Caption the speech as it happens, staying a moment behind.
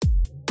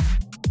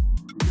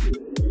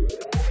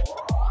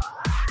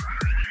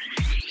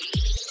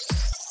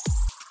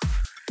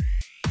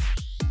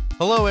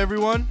Hello,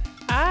 everyone.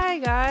 Hi,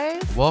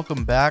 guys.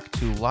 Welcome back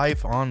to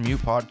Life on Mute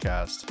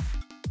podcast.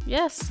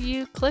 Yes,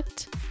 you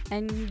clicked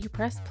and you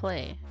pressed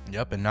play.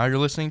 Yep, and now you're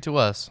listening to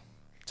us.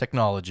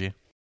 Technology.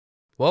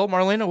 Well,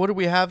 Marlena, what do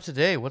we have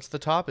today? What's the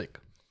topic?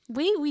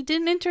 We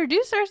didn't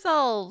introduce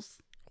ourselves.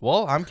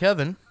 Well, I'm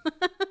Kevin.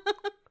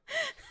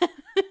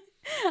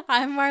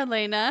 I'm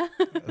Marlena.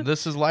 And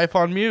this is Life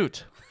on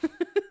Mute.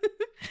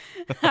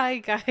 Hi,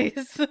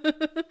 guys.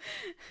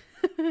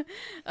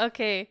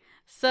 Okay,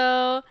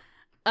 so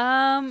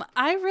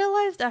I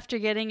realized after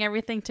getting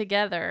everything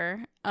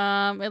together,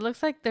 it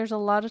looks like there's a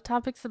lot of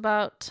topics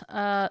about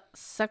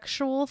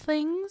sexual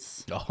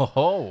things.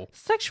 Oh.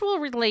 Sexual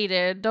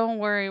related. Don't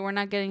worry, we're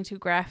not getting too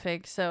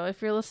graphic. So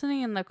if you're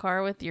listening in the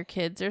car with your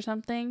kids or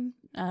something,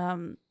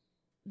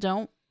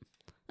 don't.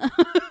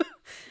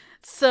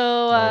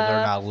 So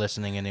They're not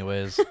listening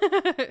anyways.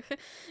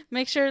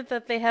 make sure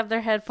that they have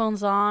their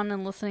headphones on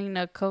and listening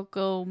to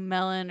Coco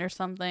Melon or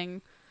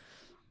something,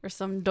 or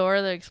some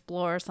Dora the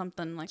Explorer or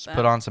something like that.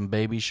 Put on some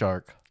Baby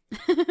Shark.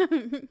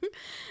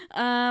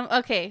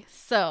 Okay,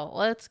 so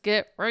let's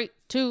get right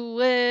to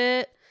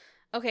it.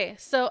 Okay,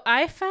 so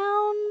I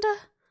found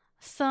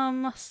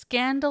some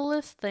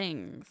scandalous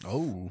things.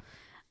 Oh.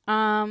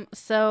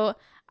 So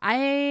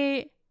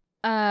I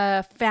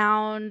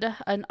found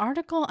an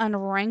article on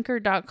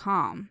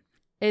ranker.com.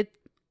 It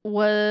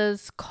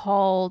was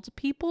called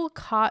People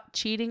Caught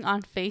Cheating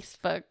on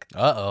Facebook.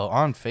 Uh-oh,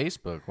 on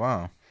Facebook.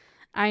 Wow.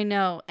 I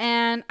know.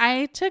 And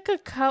I took a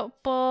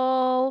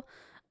couple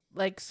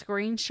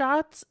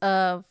screenshots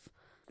of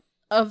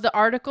the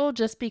article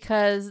just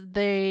because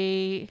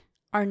they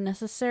are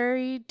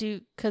necessary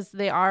because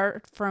they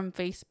are from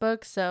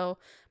Facebook. So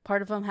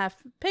part of them have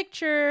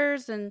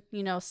pictures and,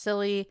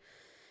 silly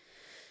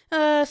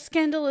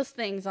scandalous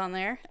things on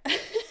there.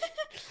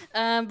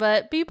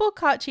 But People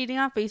Caught Cheating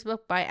on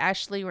Facebook by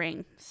Ashley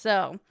Ring.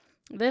 So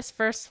this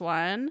first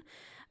one,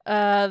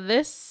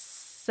 this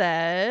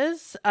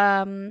says,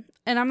 and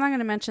I'm not going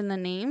to mention the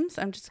names.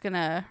 I'm just going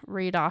to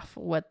read off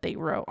what they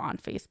wrote on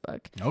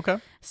Facebook. Okay.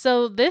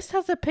 So this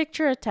has a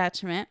picture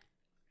attachment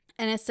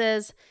and it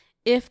says,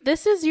 "If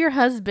this is your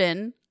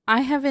husband,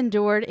 I have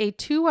endured a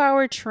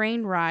 2-hour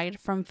train ride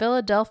from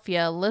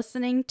Philadelphia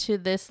listening to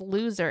this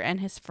loser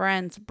and his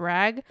friends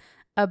brag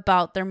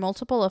about their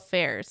multiple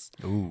affairs.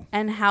 Ooh.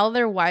 And how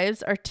their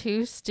wives are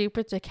too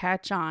stupid to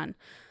catch on.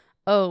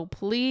 Oh,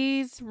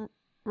 please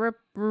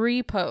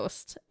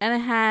repost." And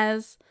it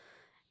has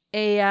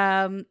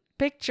a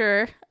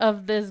picture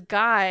of this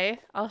guy.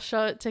 I'll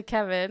show it to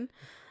Kevin.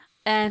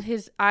 And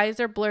his eyes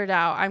are blurred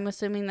out. I'm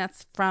assuming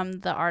that's from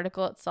the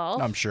article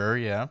itself. I'm sure,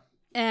 yeah.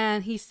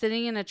 And he's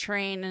sitting in a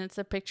train, and it's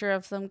a picture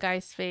of some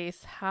guy's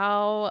face.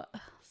 How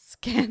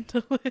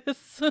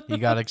scandalous. You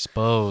got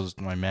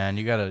exposed, my man.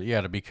 You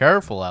gotta be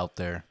careful out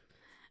there.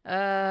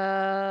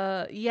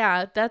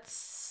 Yeah,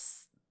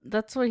 that's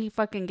what he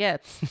fucking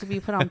gets, to be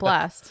put on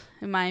blast,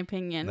 in my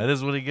opinion. That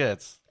is what he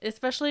gets.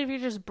 Especially if you're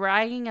just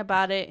bragging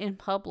about it in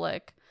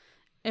public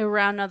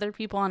around other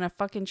people on a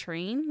fucking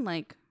train.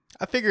 Like,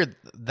 I figured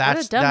what a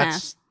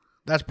dumbass.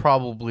 that's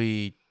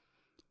probably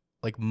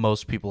like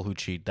most people who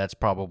cheat. That's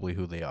probably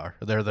who they are.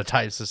 They're the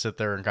types to sit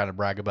there and kind of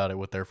brag about it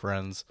with their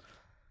friends.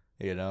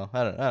 I don't know.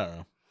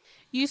 I'm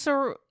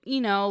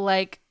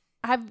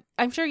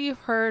sure you've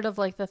heard of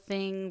like the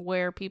thing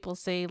where people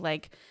say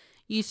like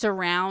you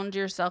surround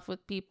yourself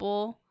with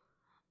people.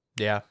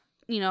 Yeah.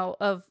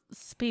 Of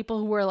people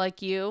who are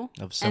like you.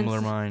 Of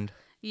similar mind.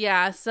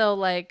 Yeah. So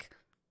like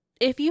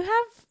if you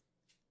have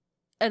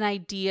an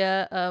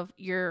idea of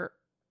your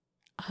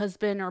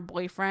husband or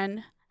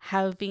boyfriend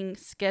having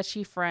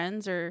sketchy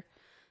friends or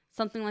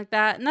something like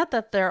that, not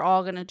that they're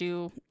all going to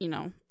do,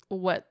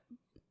 what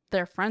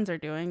their friends are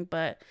doing,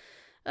 but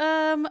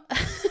I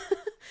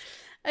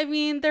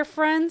mean, they're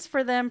friends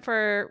for them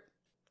for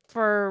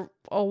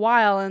a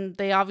while, and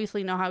they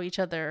obviously know how each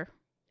other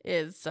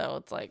is, so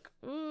it's like,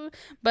 ooh.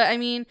 But I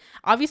mean,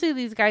 obviously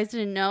these guys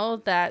didn't know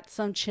that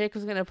some chick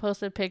was gonna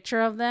post a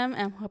picture of them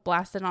and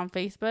blast it on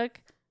Facebook,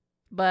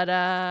 but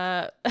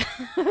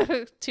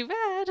too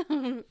bad.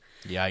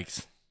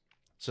 Yikes.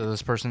 So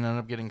this person ended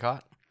up getting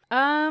caught?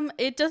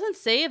 It doesn't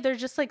say. They're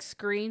just like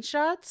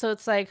screenshots, so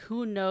it's like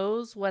who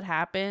knows what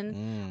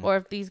happened or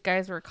if these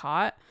guys were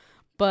caught.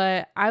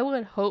 But I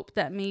would hope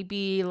that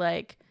maybe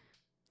like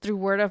through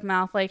word of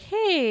mouth, like,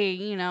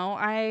 hey,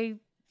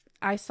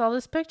 I saw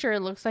this picture.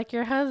 It looks like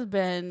your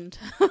husband,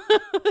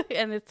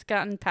 and it's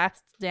gotten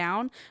passed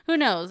down. Who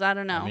knows? I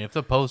don't know. I mean, if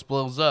the post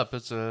blows up,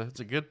 it's a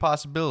good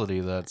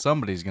possibility that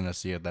somebody's gonna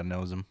see it that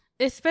knows him.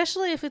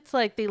 Especially if it's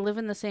like they live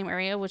in the same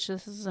area, which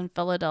this is in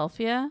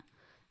Philadelphia.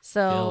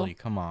 So Philly,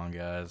 come on,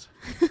 guys.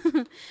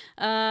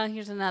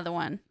 Here's another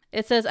one.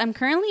 It says, "I'm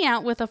currently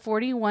out with a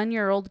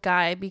 41-year-old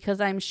guy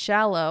because I'm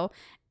shallow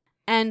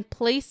and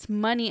place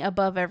money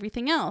above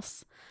everything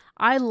else.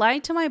 I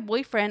lied to my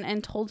boyfriend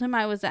and told him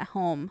I was at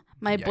home.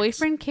 My Yikes.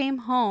 boyfriend came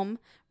home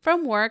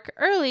from work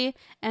early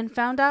and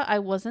found out I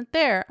wasn't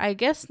there. I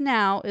guess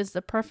now is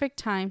the perfect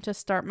time to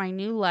start my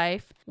new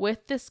life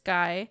with this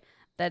guy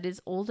that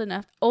is old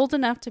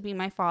enough to be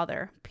my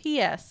father.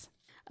 P.S.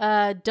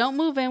 Don't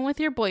move in with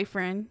your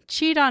boyfriend,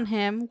 cheat on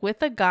him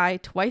with a guy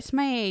twice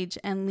my age,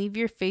 and leave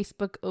your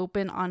Facebook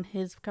open on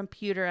his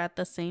computer at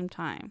the same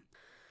time.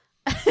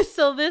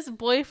 So this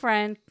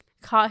boyfriend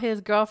caught his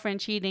girlfriend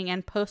cheating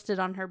and posted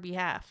on her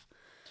behalf.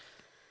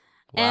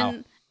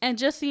 Wow. And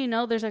just so you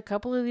know, there's a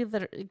couple of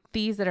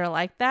these that are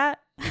like that.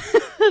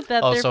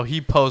 So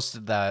he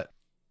posted that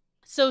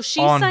so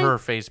she on signed, her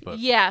Facebook.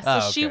 Yeah, so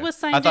Oh, she okay. was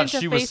signed I thought into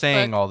she Facebook. was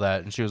saying all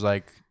that, and she was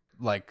like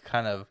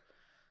kind of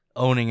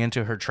owning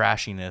into her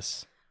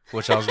trashiness,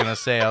 which I was gonna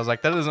say. I was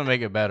like, that doesn't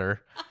make it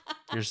better.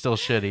 You're still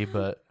shitty,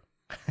 but.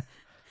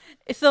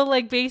 So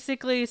like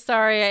basically,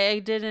 sorry, I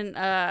didn't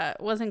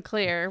wasn't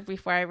clear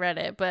before I read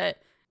it, but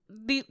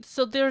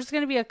so there's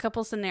gonna be a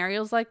couple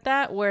scenarios like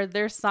that where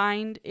they're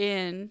signed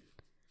in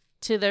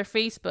to their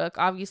Facebook.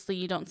 Obviously,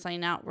 you don't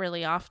sign out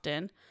really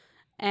often,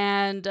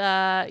 and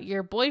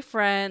the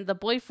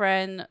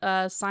boyfriend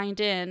signed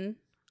in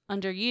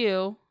under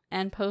you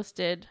and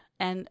posted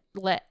and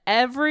let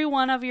every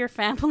one of your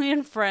family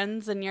and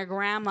friends and your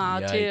grandma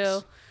Yikes.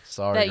 too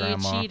Sorry, that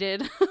Grandma. you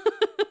cheated.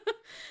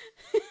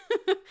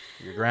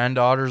 Your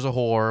granddaughter's a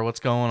whore. What's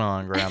going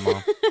on,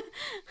 Grandma?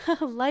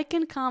 Like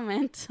and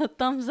comment, a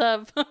thumbs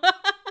up.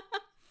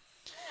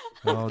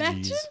 Oh,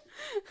 Imagine.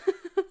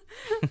 jeez.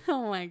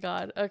 Oh my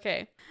god.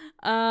 Okay.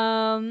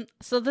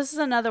 So this is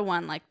another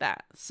one like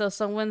that. So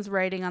someone's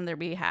writing on their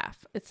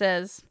behalf. It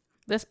says,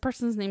 this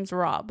person's name's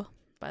Rob,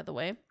 by the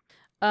way.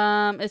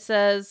 It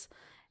says,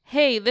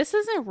 "Hey, this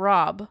isn't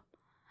Rob.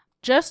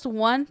 Just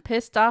one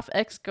pissed off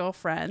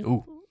ex-girlfriend.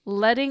 Ooh.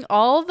 Letting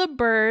all the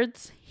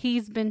birds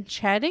he's been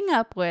chatting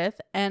up with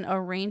and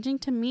arranging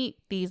to meet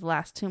these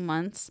last 2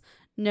 months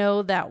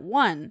know that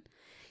 1,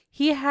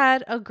 he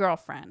had a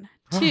girlfriend.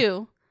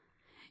 2,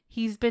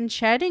 he's been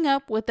chatting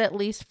up with at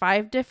least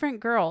 5 different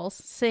girls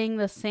saying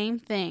the same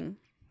thing.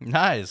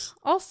 Nice.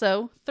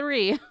 Also,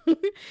 3,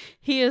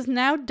 he is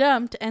now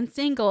dumped and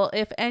single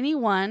if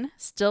anyone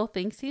still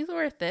thinks he's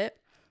worth it.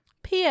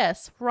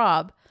 P.S.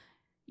 Rob,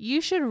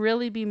 you should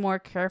really be more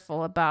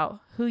careful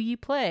about who you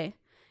play.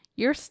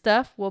 Your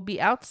stuff will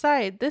be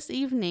outside this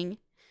evening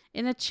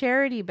in a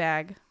charity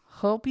bag.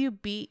 Hope you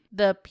beat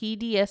the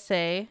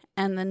PDSA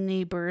and the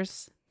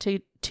neighbors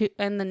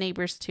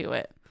to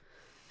it."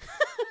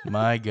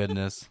 My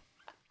goodness.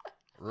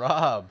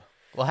 Rob,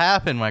 what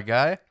happened, my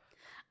guy?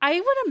 I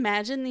would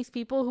imagine these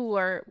people who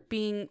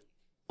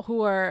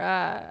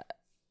are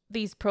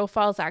these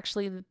profiles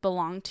actually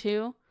belong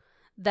to,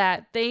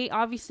 that they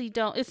obviously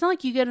don't. It's not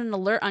like you get an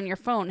alert on your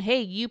phone. Hey,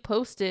 you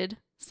posted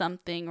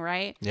something,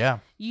 right? Yeah.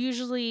 You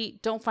usually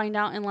don't find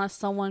out unless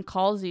someone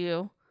calls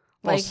you.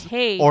 Well, Like,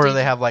 hey. or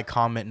they have like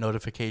comment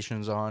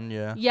notifications on.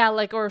 Yeah. Yeah,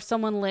 like, or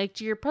someone liked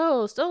your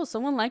post. Oh,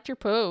 someone liked your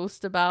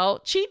post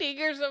about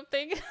cheating or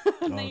something.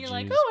 And then you're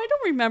like, geez. oh, I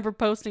don't remember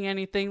posting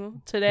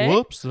anything today.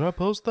 Whoops, did I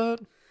post that?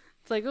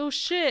 It's like, oh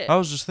shit, I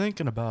was just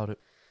thinking about it.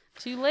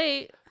 too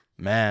late.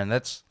 Man,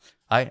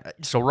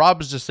 so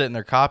Rob is just sitting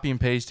there copy and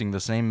pasting the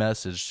same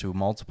message to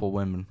multiple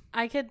women.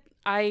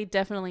 I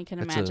definitely can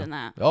imagine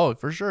that. Oh,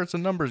 for sure, it's a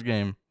numbers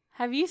game.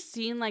 Have you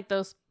seen like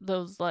those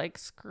like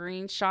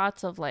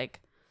screenshots of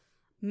like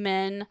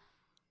men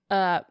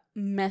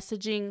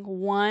messaging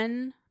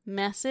one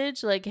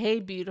message like, "Hey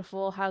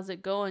beautiful, how's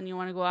it going? You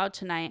want to go out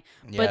tonight?"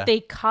 Yeah.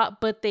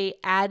 But they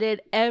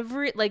added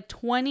every like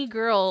 20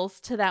 girls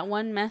to that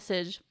one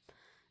message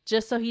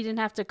just so he didn't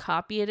have to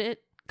copy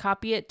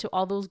it to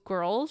all those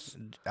girls.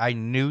 I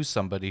knew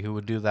somebody who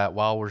would do that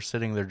while we're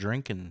sitting there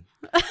drinking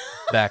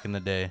back in the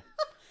day.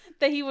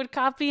 That he would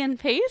copy and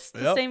paste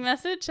the Yep. same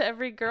message to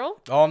every girl.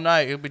 All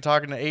night, he'd be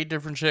talking to 8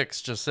 different chicks,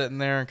 just sitting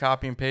there and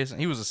copy and pasting.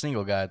 He was a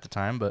single guy at the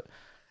time, but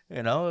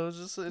you know, it was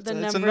just it's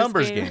a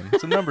numbers game.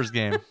 It's a numbers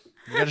game.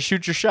 You got to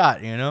shoot your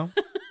shot, you know.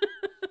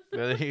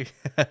 Yeah,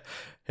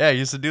 I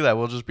used to do that.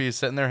 We'll just be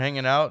sitting there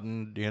hanging out,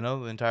 and you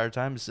know, the entire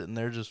time sitting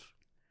there just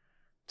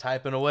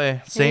typing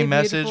away, same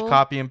message, beautiful.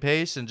 copy and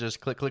paste, and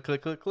just click, click,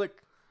 click, click, click.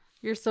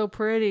 You're so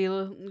pretty.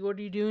 What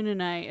are you doing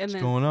tonight? And What's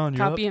then going on? You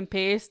copy up? and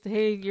paste.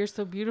 Hey, you're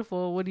so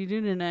beautiful. What are you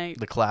doing tonight?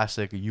 The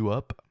classic, you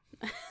up?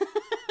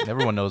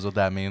 Everyone knows what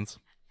that means.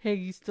 Hey,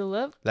 you still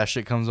up? That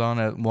shit comes on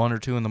at 1 or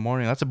 2 in the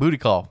morning. That's a booty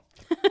call.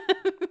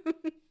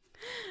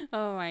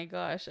 Oh my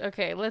gosh.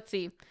 Okay, let's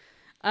see.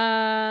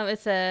 It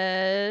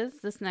says,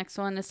 this next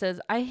one, it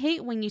says, "I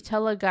hate when you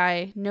tell a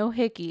guy no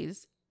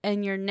hickeys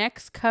and your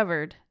neck's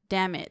covered.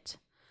 Damn it."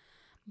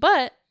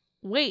 But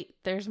wait,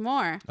 there's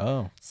more.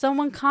 Oh.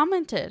 Someone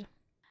commented,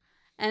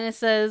 and it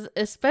says,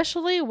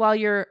 "Especially while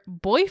your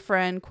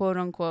boyfriend, quote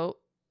unquote,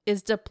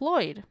 is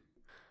deployed."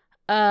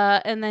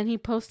 And then he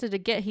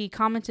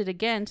commented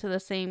again to the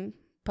same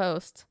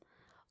post.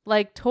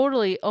 Like,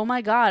 totally, oh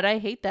my God, I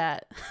hate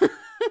that.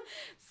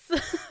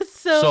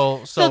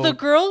 So the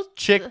girl,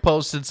 chick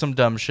posted some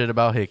dumb shit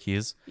about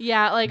hickeys.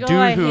 yeah, like, Dude oh,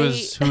 I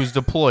who's hate. who's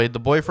deployed, the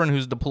boyfriend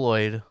who's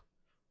deployed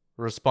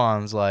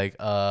responds like,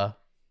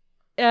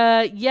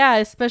 Yeah,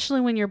 especially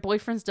when your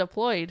boyfriend's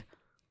deployed.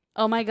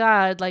 Oh my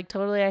God, like,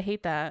 totally, I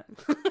hate that.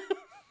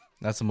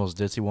 that's the most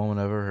ditzy woman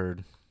I've ever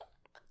heard.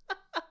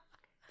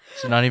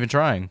 She's not even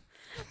trying.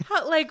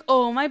 How, like,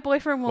 oh, my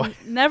boyfriend will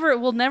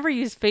never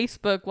use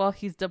Facebook while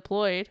he's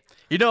deployed.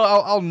 You know,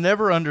 I'll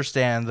never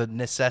understand the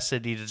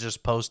necessity to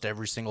just post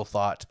every single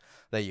thought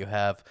that you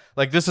have.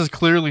 Like, this is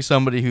clearly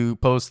somebody who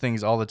posts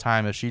things all the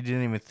time. If she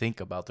didn't even think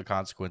about the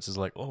consequences,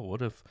 like, oh,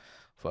 what if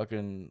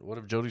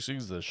Jody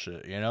sees this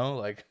shit? You know,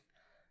 like,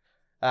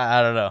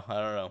 I don't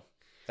know.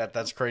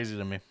 That's crazy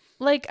to me.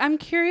 Like, I'm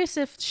curious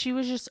if she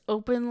was just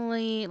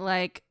openly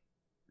like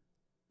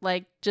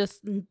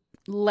just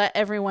let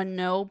everyone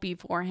know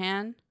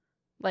beforehand,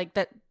 like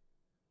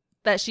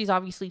that she's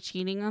obviously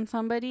cheating on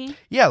somebody.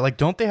 Yeah, like,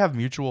 don't they have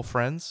mutual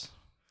friends?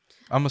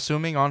 I'm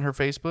assuming on her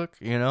Facebook,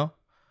 you know?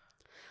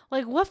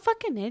 Like, what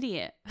fucking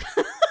idiot?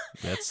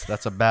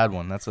 That's a bad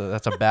one. That's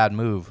a bad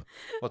move.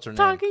 What's her name?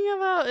 Talking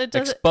about it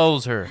doesn't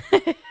expose her.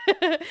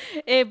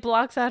 It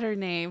blocks out her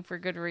name for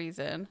good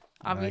reason.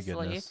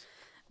 Obviously,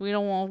 we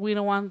don't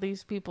want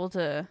these people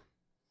to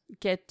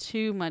get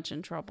too much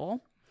in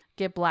trouble.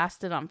 Get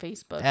blasted on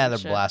Facebook. Yeah, they're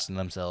blasting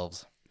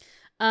themselves.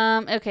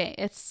 Okay,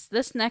 it's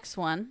this next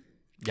one.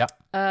 Yep.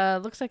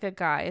 Looks like a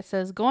guy. It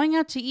says, going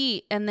out to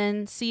eat and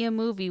then see a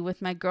movie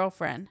with my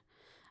girlfriend.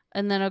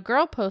 And then a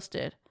girl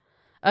commented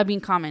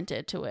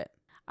to it.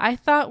 I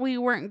thought we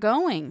weren't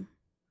going.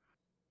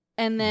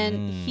 And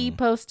then he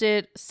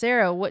posted,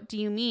 Sarah, what do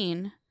you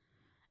mean?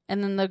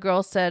 And then the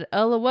girl said,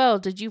 LOL,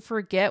 did you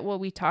forget what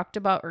we talked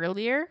about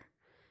earlier?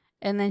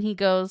 And then he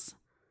goes,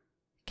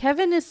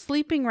 Kevin is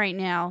sleeping right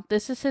now.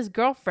 This is his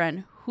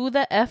girlfriend. Who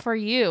the F are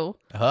you?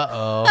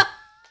 Uh-oh.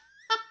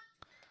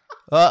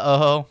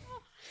 Uh-oh.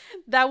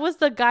 That was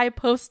the guy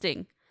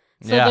posting.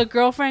 So the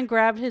girlfriend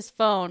grabbed his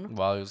phone.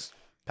 While he was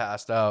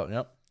passed out.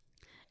 Yep.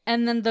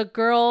 And then the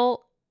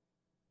girl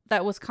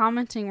that was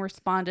commenting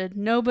responded,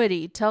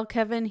 nobody. Tell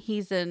Kevin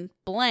he's in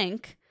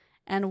blank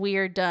and we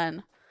are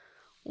done.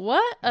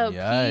 What a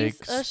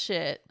piece of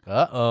shit.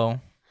 Uh-oh.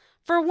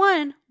 For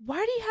one,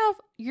 why do you have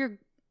your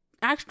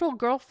actual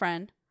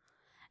girlfriend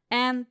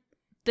and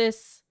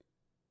this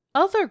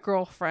other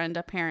girlfriend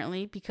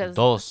apparently because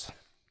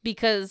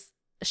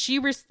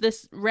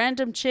this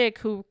random chick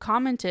who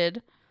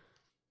commented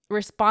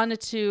responded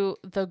to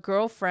the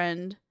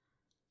girlfriend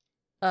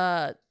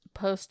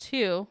post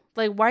too.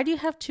 Like, why do you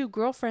have two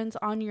girlfriends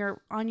on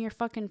your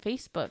fucking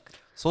Facebook?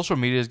 Social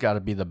media's got to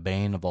be the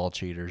bane of all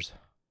cheaters.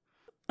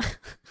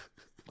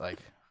 Like,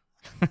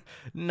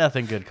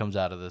 nothing good comes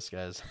out of this,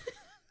 guys.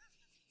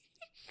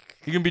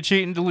 You can be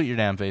cheating, delete your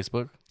damn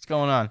Facebook. What's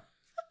going on?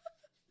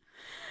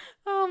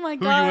 Oh my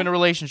God. Who are you in a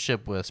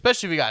relationship with?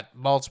 Especially if you got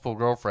multiple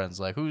girlfriends.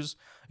 Like, who's,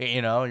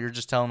 you're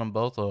just telling them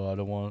both, oh, I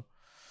don't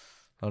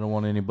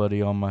want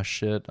anybody on my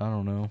shit. I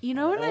don't know. You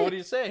know what do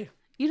you say?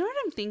 You know what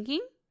I'm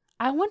thinking?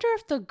 I wonder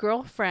if the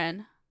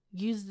girlfriend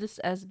used this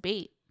as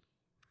bait.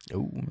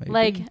 Oh, maybe.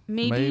 Like,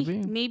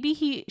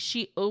 maybe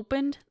she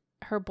opened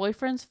her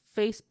boyfriend's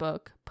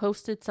Facebook,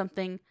 posted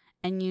something,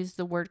 and used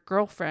the word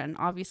girlfriend,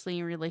 obviously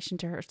in relation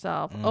to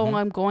herself. Mm-hmm. Oh,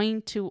 I'm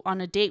going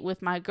on a date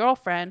with my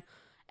girlfriend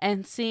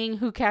and seeing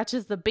who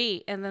catches the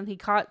bait. And then he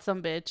caught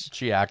some bitch.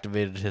 She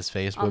activated his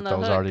Facebook that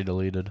was already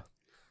deleted.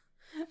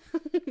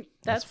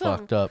 That's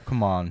fucked up.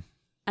 Come on.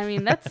 I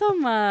mean, that's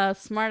some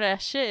smart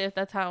ass shit if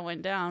that's how it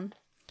went down.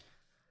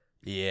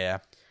 Yeah.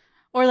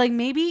 Or like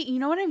maybe, you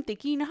know what I'm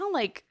thinking? You know how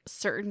like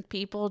certain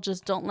people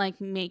just don't like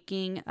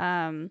making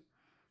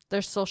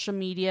their social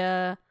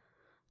media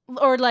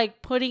or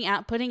like putting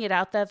it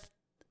out there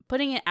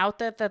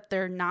that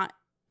they're not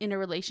in a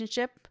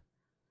relationship.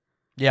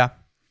 Yeah.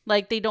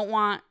 Like they don't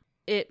want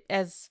it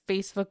as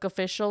Facebook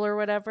official or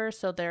whatever,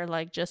 so they're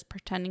like just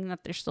pretending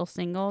that they're still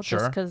single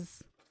just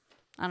because,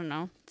 I don't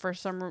know, for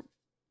some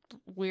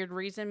weird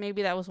reason.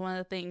 Maybe that was one of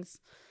the things.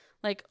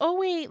 Like, oh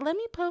wait, let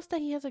me post that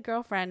he has a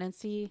girlfriend and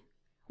see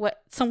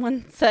what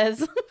someone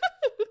says.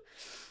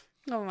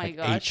 Oh my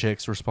god. 8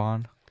 chicks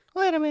respond.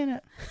 Wait a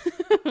minute.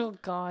 Oh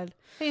god.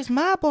 He's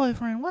my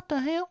boyfriend. What the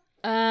hell?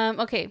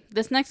 Okay.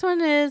 This next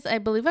one is, I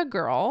believe, a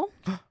girl.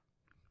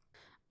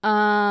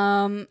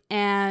 And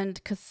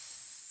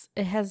cause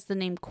it has the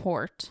name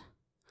Court.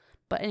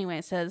 But anyway,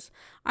 it says,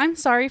 I'm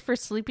sorry for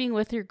sleeping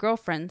with your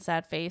girlfriend,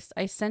 sad face.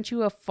 I sent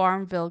you a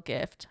Farmville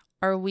gift.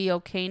 Are we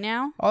okay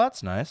now? Oh,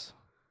 that's nice.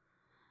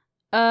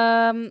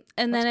 And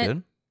that's then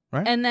good,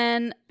 right? And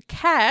then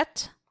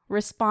Kat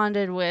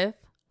responded with,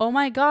 oh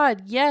my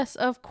god, yes,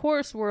 of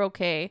course we're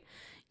okay.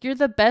 You're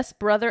the best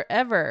brother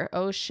ever.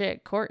 Oh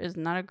shit, Court is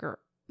not a girl.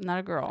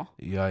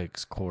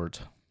 Yikes,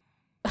 Court.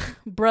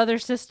 Brother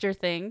sister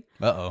thing.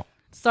 Uh-oh.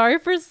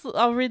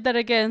 I'll read that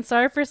again.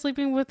 Sorry for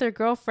sleeping with your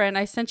girlfriend.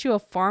 I sent you a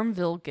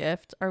Farmville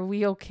gift. Are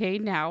we okay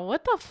now?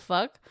 What the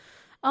fuck?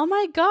 Oh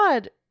my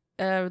god.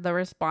 The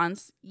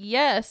response,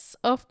 yes,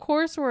 of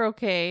course we're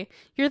okay.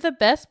 You're the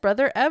best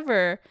brother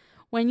ever.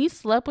 When you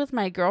slept with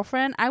my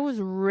girlfriend, I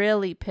was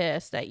really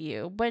pissed at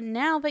you. But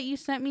now that you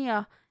sent me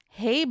a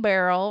hay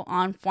barrel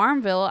on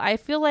Farmville, I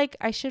feel like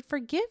I should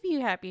forgive you,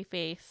 happy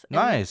face.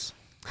 Nice.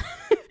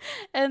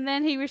 And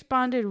then he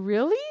responded,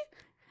 really?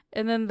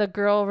 And then the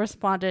girl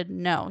responded,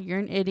 no, you're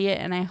an idiot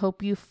and I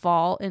hope you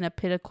fall in a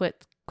pit of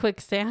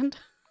quicksand.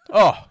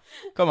 Oh,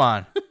 come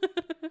on.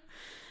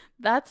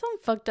 That's some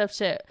fucked up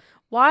shit.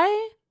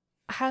 Why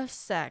have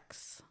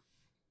sex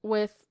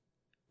with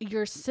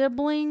your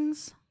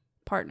sibling's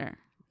partner?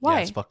 Why?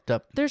 Yeah, it's fucked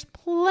up. There's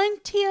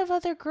plenty of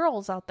other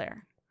girls out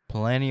there.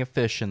 Plenty of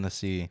fish in the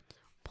sea.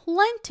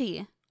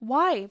 Plenty.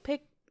 Why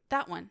pick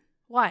that one?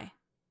 Why?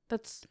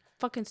 That's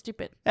fucking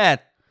stupid.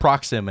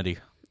 Proximity.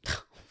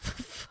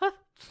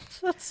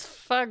 That's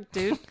fucked,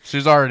 dude.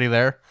 She's already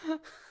there.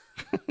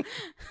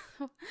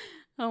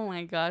 Oh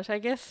my gosh. I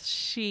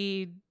guess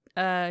he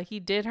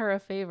did her a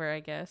favor, I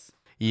guess.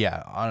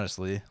 Yeah,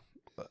 honestly.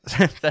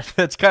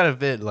 That's kind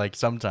of it. Like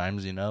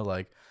sometimes,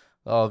 like,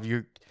 oh, if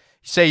you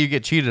say you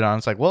get cheated on,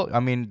 it's like, well, I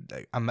mean,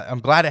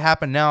 I'm glad it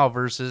happened now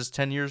versus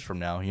 10 years from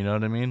now. You know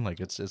what I mean? Like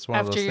it's one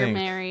of those things. After you're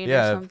married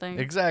or something.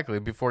 Exactly.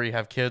 Before you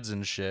have kids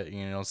and shit,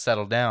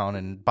 settle down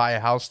and buy a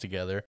house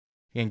together,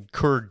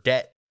 incur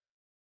debt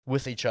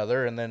with each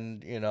other, and then,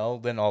 then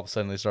all of a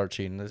sudden they start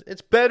cheating.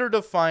 It's better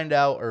to find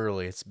out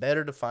early. It's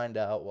better to find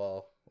out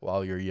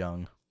while you're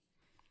young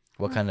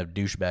what kind of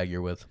douchebag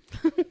you're with.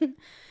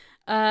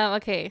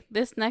 Okay,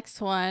 this next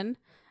one,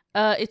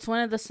 it's one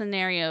of the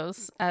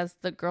scenarios as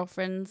the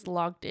girlfriend's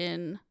logged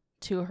in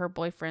to her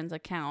boyfriend's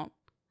account.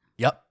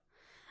 Yep.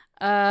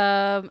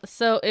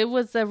 So it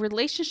was a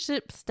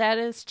relationship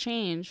status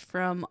change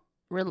from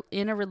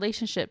in a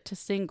relationship to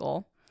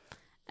single,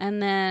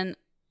 and then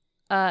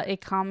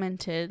it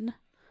commented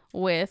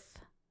with,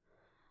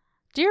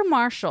 "Dear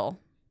Marshall,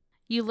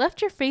 you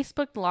left your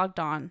Facebook logged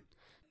on.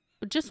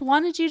 Just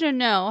wanted you to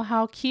know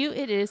how cute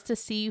it is to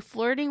see you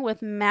flirting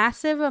with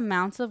massive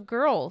amounts of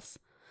girls."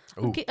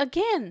 Okay,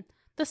 again,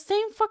 the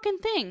same fucking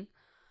thing.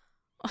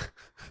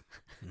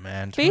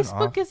 Man,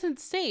 Facebook isn't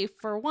safe,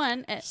 for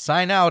one.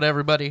 Sign out,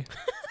 everybody.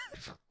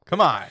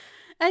 Come on.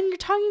 And you're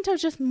talking to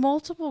just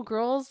multiple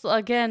girls.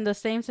 Again, the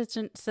same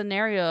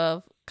scenario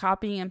of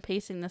copying and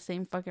pasting the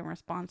same fucking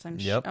response,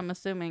 I'm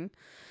assuming.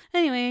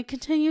 Anyway, it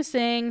continues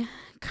saying,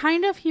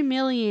 "Kind of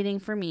humiliating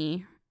for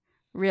me,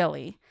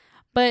 really.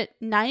 But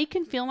now you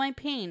can feel my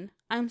pain.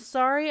 I'm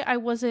sorry I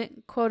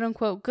wasn't, quote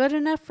unquote, good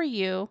enough for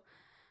you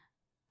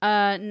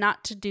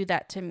not to do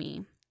that to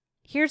me.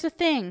 Here's the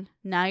thing.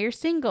 Now you're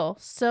single.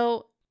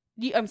 So,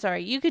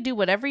 you could do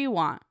whatever you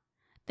want.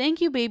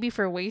 Thank you, baby,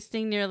 for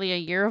wasting nearly a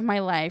year of my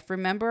life.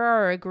 Remember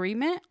our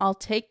agreement? I'll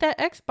take that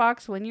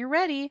Xbox when you're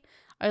ready.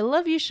 I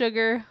love you,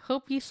 sugar.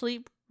 Hope you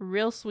sleep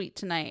real sweet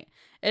tonight."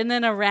 And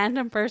then a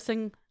random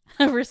person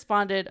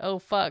responded, "Oh,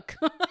 fuck."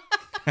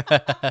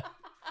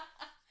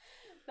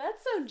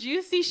 That's some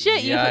juicy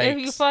shit. If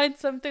you find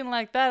something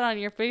like that on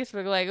your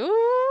Facebook, like,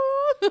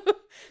 ooh,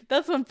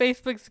 that's when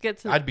Facebook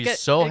gets. I'd be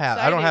so happy.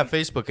 I don't have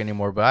Facebook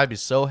anymore, but I'd be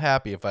so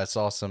happy if I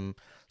saw some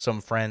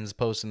friends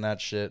posting that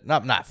shit.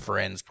 Not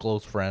friends,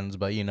 close friends,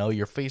 but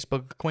your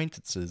Facebook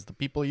acquaintances, the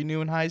people you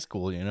knew in high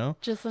school.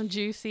 Just some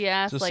juicy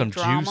ass, just like some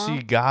drama.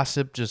 Juicy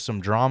gossip, just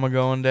some drama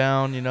going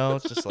down.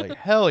 It's just like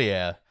hell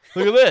yeah.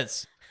 Look at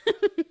this.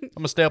 I'm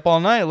gonna stay up all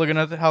night looking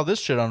at how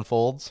this shit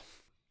unfolds.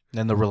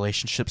 Then the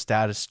relationship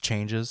status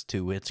changes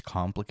to it's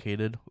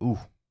complicated. Ooh.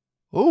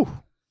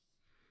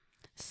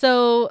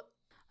 So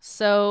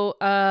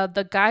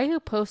the guy who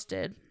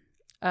posted,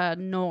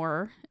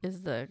 Noor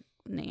is the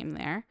name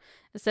there.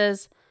 It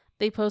says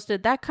they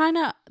posted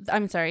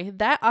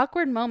that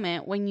awkward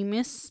moment when you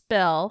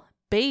misspell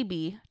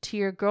baby to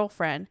your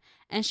girlfriend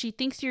and she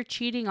thinks you're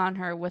cheating on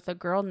her with a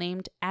girl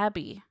named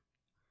Abby.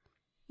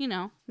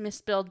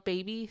 Misspelled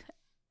baby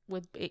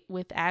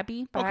with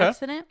Abby by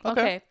accident.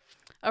 Okay.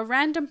 A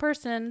random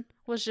person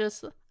was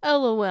just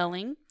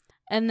LOLing,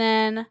 and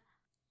then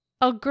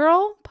a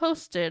girl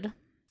commented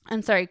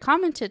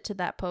to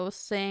that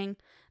post saying,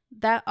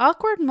 "That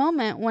awkward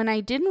moment when I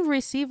didn't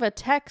receive a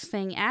text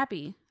saying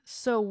Abby.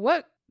 So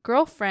what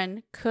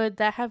girlfriend could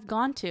that have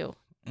gone to? ...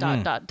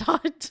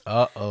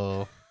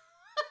 Uh-oh.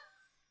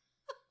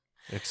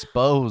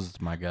 Exposed,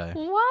 my guy.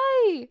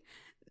 Why?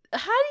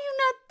 How do you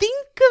not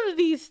think of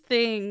these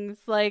things?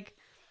 Like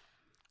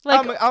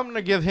I'm going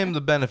to give him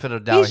the benefit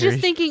of doubt he's here. He's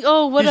just thinking,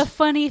 oh, what a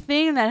funny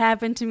thing that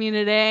happened to me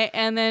today,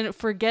 and then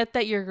forget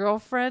that your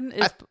girlfriend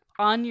is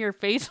on your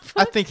Facebook.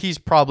 I think he's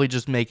probably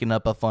just making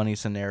up a funny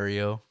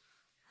scenario.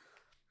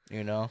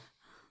 He's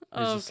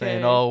just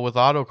saying, oh, with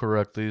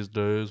autocorrect these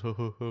days.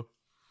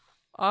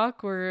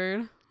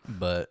 Awkward.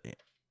 But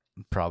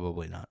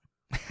probably not.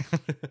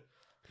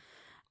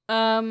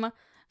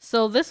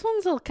 So this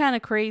one's kind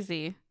of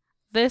crazy.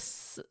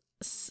 This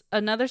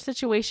another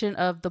situation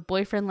of the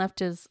boyfriend left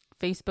his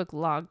Facebook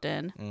logged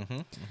in.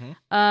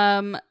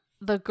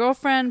 The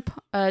girlfriend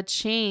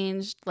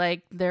changed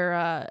like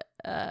their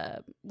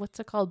what's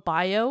it called,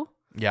 bio?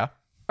 Yeah.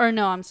 Or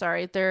no, I'm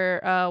sorry,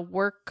 their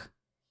work.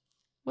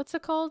 What's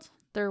it called?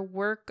 Their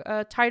work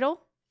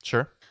title.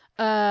 Sure.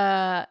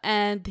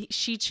 And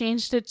she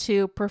changed it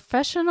to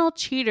professional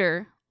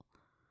cheater.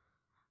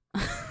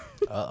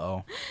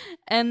 Uh-oh.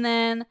 And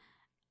then,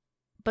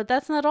 but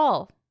that's not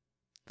all.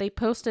 She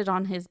posted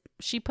on his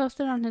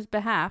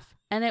behalf,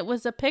 and it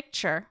was a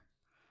picture.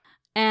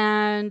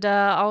 And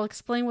I'll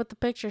explain what the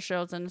picture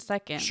shows in a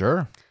second.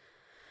 Sure.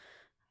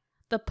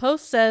 The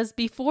post says,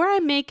 "Before I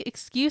make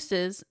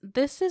excuses,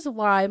 this is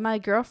why my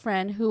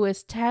girlfriend who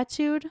is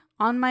tattooed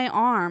on my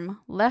arm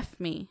left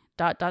me, ...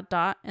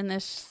 And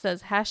this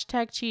says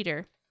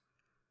 #cheater.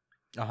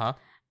 Uh-huh.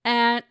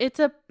 And it's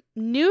a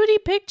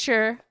nudie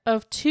picture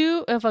of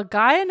a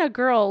guy and a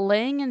girl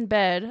laying in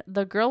bed.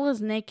 The girl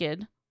is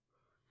naked.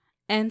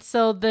 And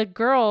so the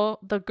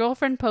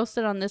girlfriend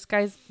posted on this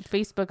guy's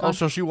Facebook.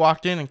 So she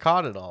walked in and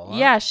caught it all. Huh?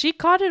 Yeah, she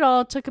caught it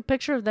all, took a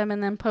picture of them,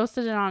 and then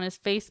posted it on his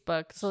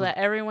Facebook so that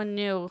everyone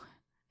knew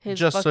his.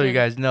 Just so you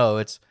guys know,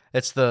 it's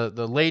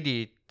the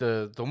lady,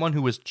 the one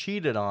who was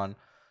cheated on,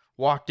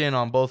 walked in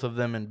on both of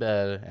them in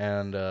bed,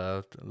 and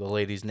the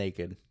lady's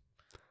naked.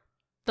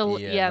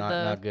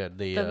 Not good.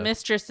 The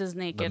mistress is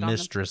naked. The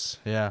mistress,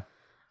 yeah.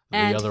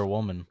 And the other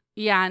woman.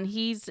 Yeah, and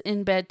he's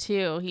in bed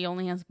too. He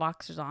only has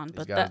boxers on.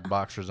 He's got his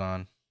boxers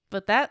on.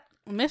 But that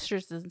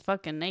mistress is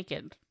fucking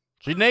naked.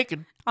 She's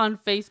naked. On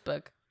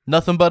Facebook.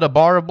 Nothing but a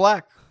bar of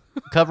black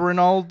covering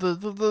all the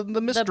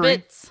mystery. The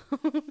bits.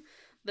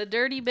 The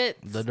dirty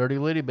bits. The dirty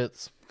lady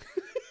bits.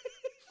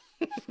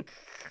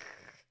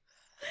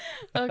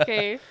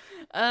 Okay.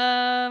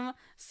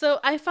 So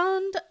I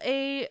found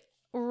a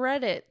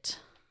Reddit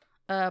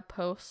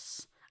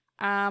post.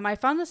 I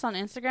found this on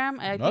Instagram.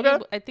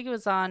 I think it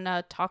was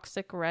on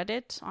Toxic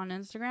Reddit on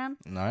Instagram.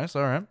 Nice.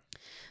 All right.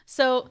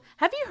 So,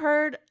 have you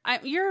heard?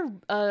 You're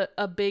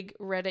a big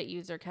Reddit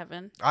user,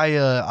 Kevin.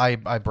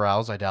 I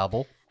browse. I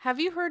dabble. Have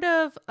you heard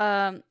of?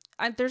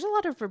 There's a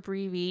lot of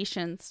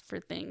abbreviations for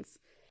things.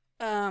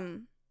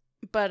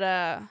 But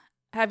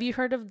have you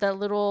heard of the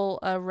little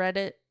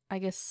Reddit? I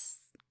guess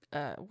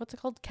what's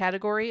it called?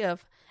 Category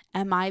of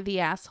 "Am I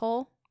the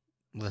asshole?"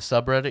 The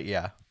subreddit,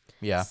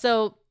 yeah.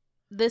 So.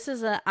 This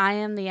is a I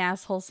am the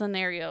asshole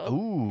scenario.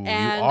 Ooh, you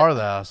are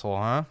the asshole,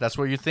 huh? That's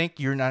what you think?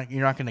 You're not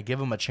going to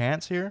give him a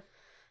chance here?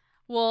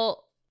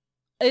 Well,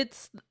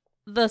 it's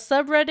the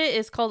subreddit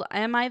is called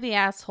Am I the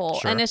Asshole?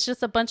 Sure. And it's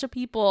just a bunch of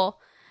people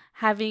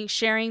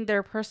sharing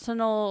their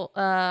personal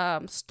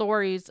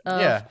stories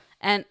of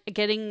and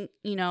getting,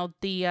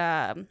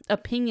 the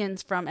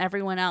opinions from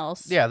everyone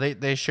else. Yeah,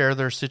 they share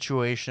their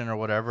situation or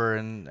whatever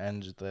and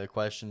the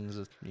questions,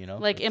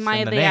 like am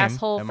I the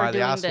asshole for doing this?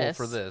 Am I the asshole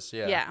for this?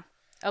 Yeah. Yeah.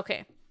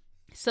 Okay,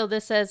 so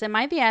this says, am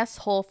I the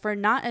asshole for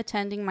not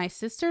attending my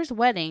sister's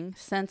wedding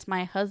since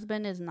my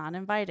husband is not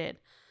invited?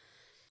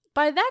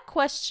 By that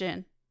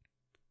question,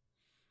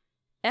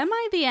 am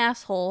I the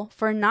asshole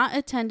for not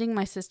attending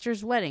my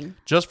sister's wedding?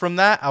 Just from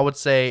that, I would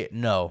say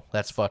no.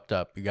 That's fucked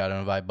up. You got to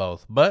invite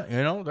both. But,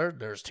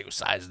 there's two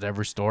sides to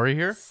every story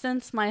here.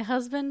 Since my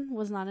husband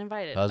was not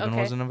invited. Husband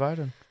wasn't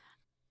invited.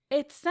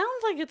 It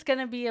sounds like it's going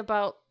to be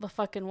about the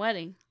fucking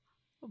wedding.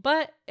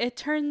 But it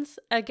turns,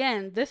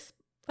 again, this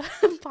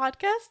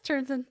podcast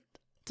turns into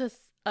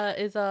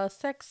is a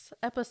sex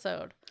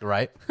episode,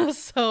 right?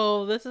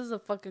 So this is a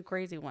fucking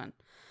crazy one.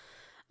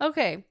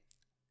 Okay,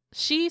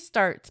 she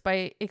starts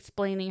by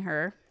explaining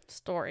her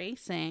story,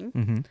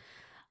 saying,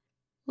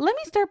 "Let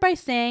me start by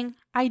saying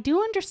I do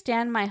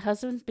understand my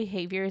husband's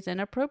behavior is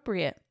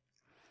inappropriate,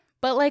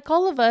 but like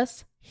all of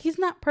us, he's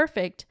not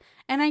perfect,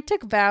 and I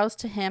took vows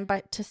to him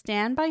to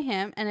stand by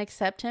him and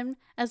accept him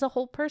as a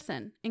whole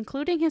person,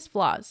 including his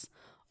flaws.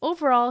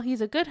 Overall,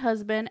 he's a good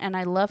husband, and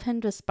I love him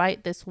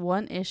despite this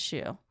one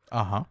issue."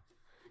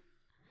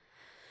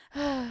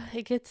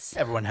 It gets...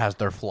 Everyone has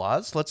their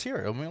flaws. Let's hear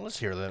it. Let's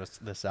hear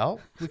this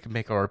out. We can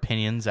make our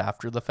opinions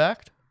after the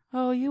fact.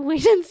 Oh, you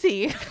wait and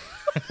see.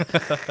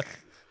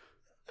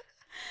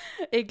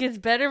 It gets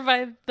better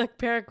by the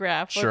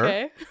paragraph, sure.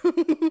 Okay?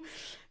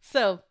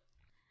 So,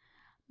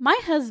 my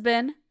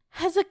husband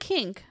has a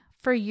kink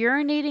for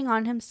urinating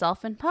on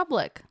himself in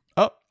public.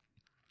 Oh.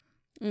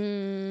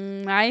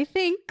 I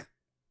think...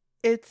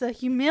 it's a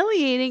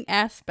humiliating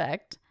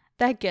aspect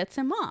that gets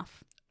him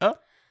off. Oh.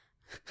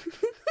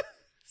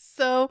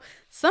 So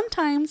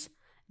sometimes,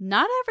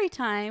 not every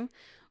time,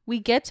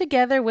 we get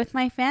together with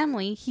my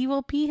family, he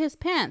will pee his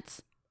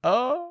pants.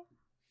 Oh.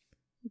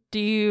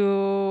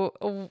 Did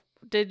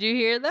you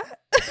hear that?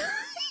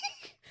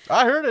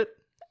 I heard it.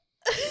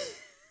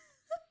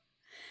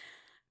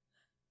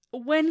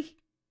 When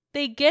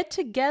they get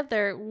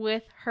together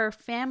with her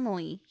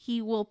family,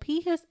 he will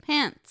pee his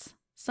pants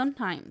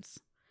sometimes.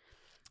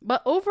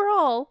 But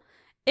overall,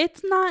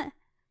 it's not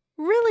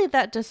really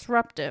that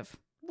disruptive.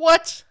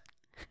 What?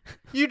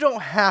 You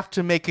don't have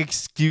to make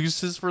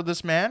excuses for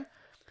this man.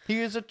 He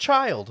is a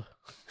child.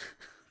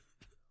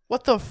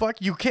 What the fuck?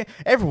 You can't.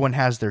 Everyone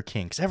has their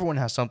kinks. Everyone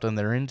has something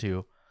they're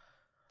into.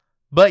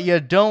 But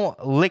you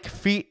don't lick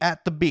feet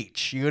at the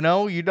beach. You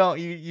don't.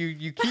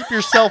 You keep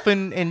yourself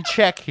in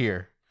check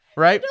here,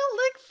 right? You don't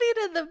lick feet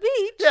at the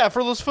beach. Yeah,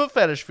 for those foot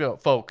fetish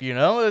folk,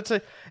 it's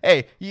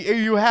hey,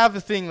 you have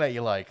a thing that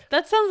you like.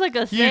 That sounds like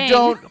a saying. You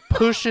don't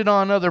push it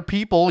on other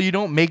people. You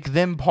don't make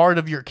them part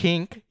of your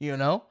kink.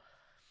 You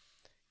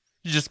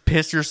just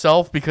piss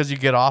yourself because you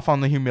get off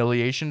on the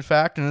humiliation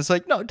fact, and it's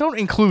like, no, don't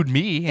include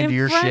me into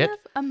your shit.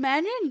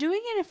 Imagine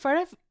doing it in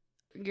front of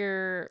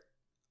your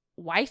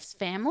wife's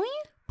family.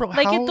 Bro,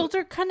 like those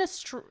are kind of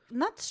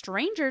not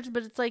strangers,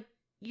 but it's like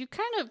you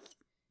kind of.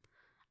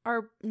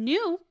 are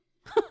new.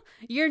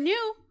 You're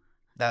new.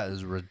 That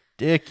is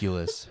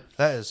ridiculous.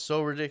 That is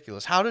so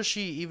ridiculous. How does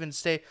she even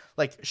stay?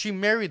 Like, she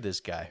married this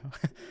guy.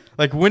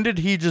 Like, when did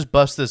he just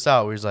bust this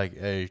out? Where he's like,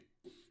 hey,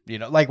 you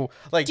know, like.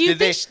 Do you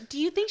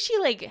think she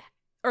like,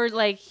 or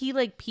like he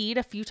like peed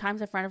a few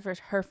times in front of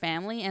her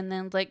family, and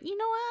then like, you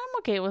know what, I'm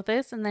okay with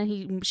this, and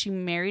then she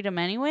married him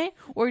anyway?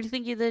 Or do you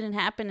think it didn't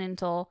happen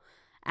until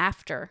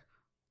after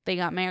they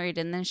got married,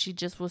 and then she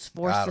just was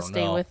forced to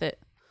stay with it?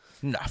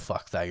 Nah,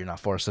 fuck that. You're not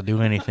forced to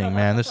do anything,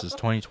 man. This is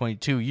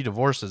 2022. You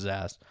divorce his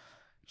ass.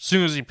 As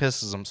soon as he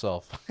pisses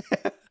himself.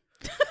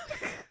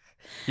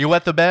 You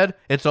wet the bed,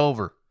 it's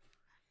over.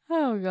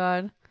 Oh,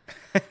 God.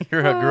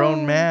 You're a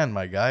grown man,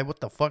 my guy.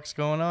 What the fuck's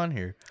going on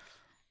here?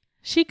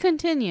 She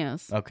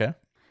continues. Okay.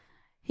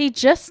 He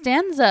just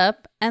stands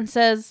up and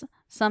says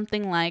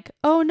something like,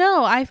 oh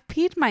no, I've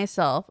peed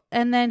myself.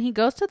 And then he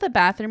goes to the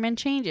bathroom and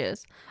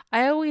changes.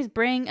 I always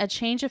bring a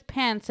change of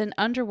pants and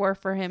underwear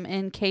for him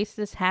in case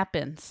this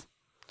happens.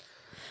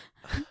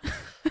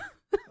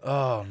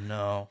 Oh,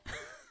 no.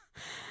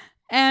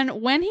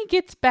 And when he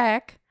gets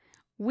back,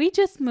 we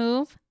just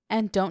move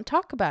and don't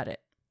talk about it.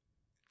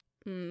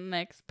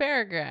 Next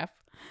paragraph.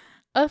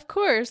 Of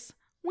course,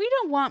 we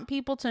don't want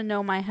people to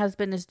know my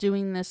husband is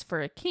doing this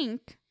for a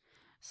kink.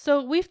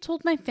 So we've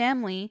told my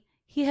family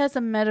he has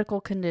a medical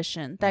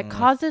condition that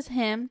causes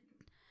him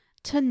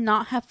to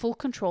not have full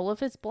control of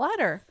his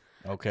bladder.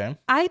 Okay.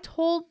 I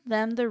told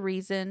them the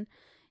reason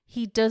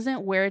he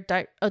doesn't wear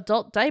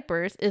adult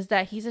diapers is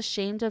that he's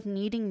ashamed of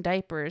needing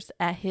diapers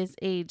at his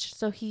age.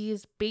 So he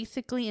is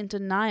basically in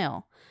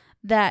denial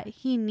that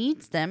he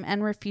needs them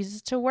and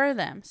refuses to wear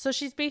them. So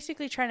she's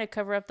basically trying to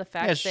cover up the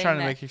fact. Yeah, she's trying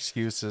to make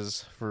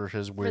excuses for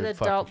his weird for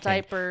the adult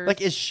diapers. Like,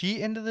 is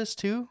she into this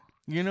too?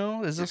 You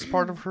know, is this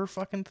part of her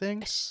fucking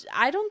thing?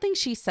 I don't think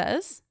she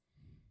says.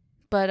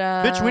 But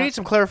bitch, we need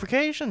some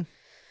clarification.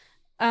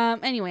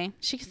 Anyway,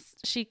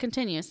 she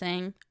continues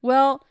saying,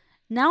 well,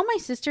 now my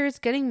sister is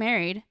getting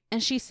married,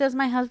 and she says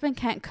my husband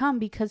can't come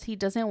because he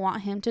doesn't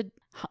want him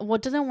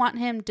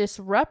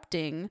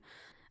disrupting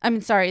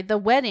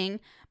the wedding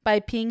by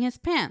peeing his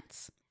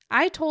pants.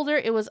 I told her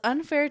it was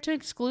unfair to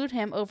exclude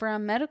him over a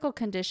medical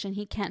condition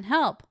he can't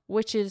help,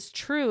 which is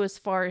true as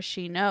far as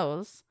she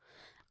knows.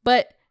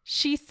 But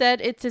she said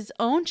it's his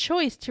own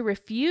choice to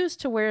refuse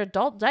to wear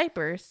adult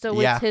diapers, so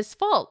it's his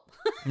fault.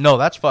 No,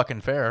 that's fucking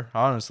fair,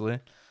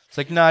 honestly. It's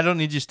like, no, I don't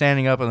need you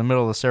standing up in the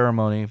middle of the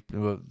ceremony.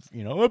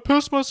 You know, I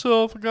pissed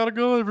myself. I gotta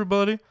go,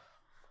 everybody.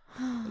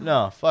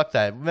 No, fuck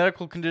that.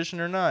 Medical condition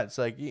or not. It's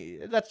like,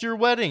 that's your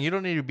wedding. You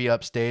don't need to be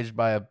upstaged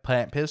by a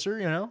pant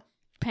pisser, you know?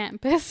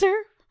 Pant pisser?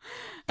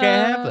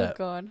 Can't have that. Oh,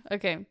 God.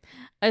 Okay.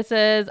 It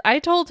says, I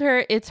told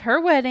her it's her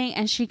wedding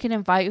and she can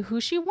invite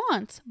who she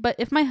wants. But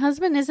if my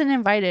husband isn't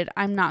invited,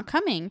 I'm not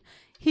coming.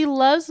 He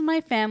loves my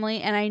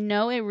family and I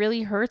know it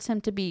really hurts him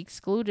to be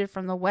excluded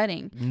from the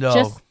wedding.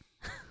 No.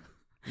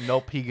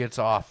 Nope, he gets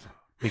off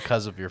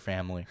because of your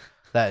family.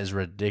 That is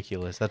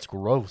ridiculous. That's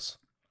gross.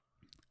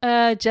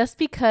 Just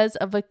because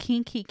of a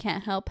kink he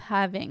can't help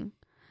having.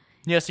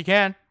 Yes, you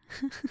can.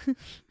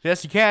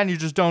 Yes, you can. You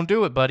just don't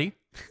do it, buddy.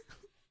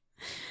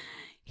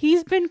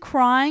 He's been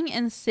crying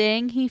and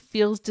saying he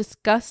feels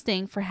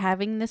disgusting for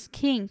having this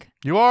kink.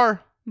 You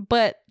are.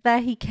 But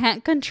that he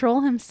can't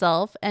control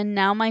himself, and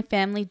now my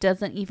family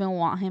doesn't even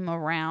want him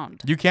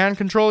around. You can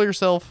control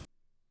yourself.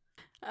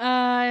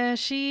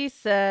 She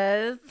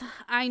says,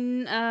 I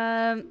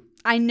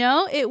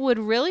know it would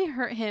really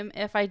hurt him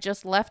if I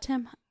just left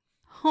him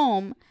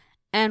home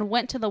and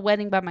went to the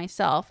wedding by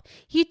myself.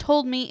 He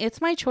told me it's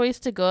my choice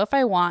to go if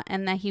I want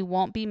and that he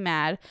won't be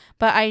mad,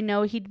 but I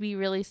know he'd be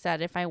really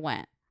sad if I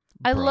went.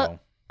 I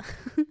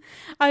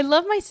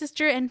love my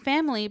sister and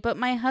family, but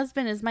my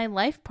husband is my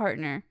life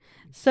partner.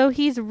 So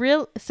he's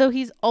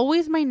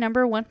always my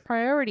number one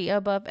priority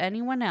above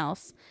anyone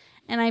else.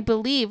 And I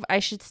believe I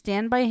should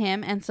stand by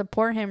him and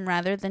support him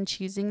rather than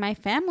choosing my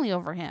family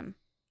over him.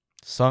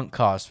 Sunk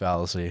cost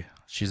fallacy.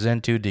 She's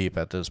in too deep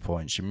at this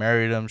point. She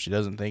married him. She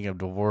doesn't think of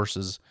divorce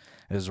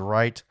is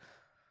right.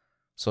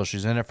 So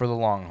she's in it for the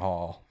long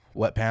haul.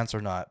 Wet pants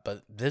or not.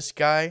 But this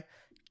guy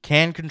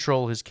can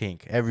control his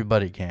kink.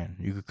 Everybody can.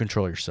 You could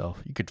control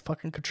yourself. You could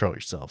fucking control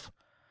yourself.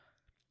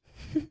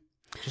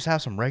 Just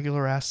have some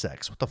regular ass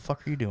sex. What the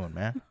fuck are you doing,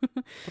 man?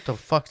 What the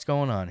fuck's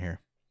going on here?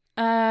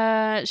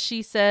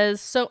 She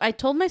says, so I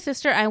told my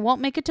sister I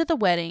won't make it to the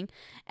wedding,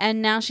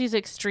 and now she's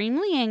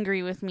extremely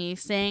angry with me,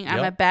 saying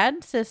I'm a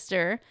bad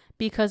sister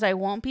because I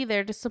won't be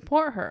there to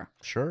support her.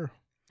 Sure.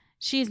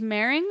 She's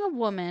marrying a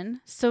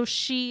woman, so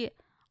she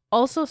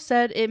also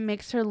said it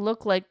makes her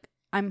look like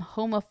I'm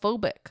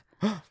homophobic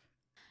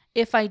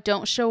if I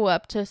don't show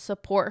up to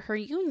support her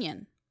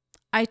union.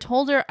 I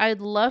told her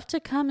I'd love to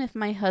come if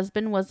my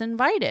husband was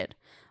invited.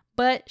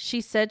 But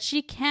she said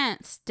she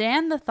can't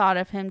stand the thought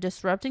of him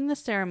disrupting the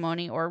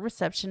ceremony or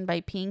reception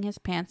by peeing his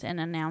pants and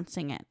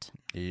announcing it.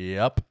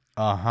 Yep.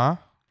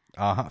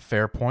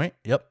 Fair point.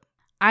 Yep.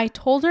 I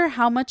told her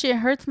how much it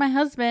hurts my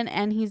husband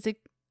and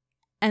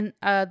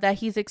that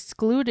he's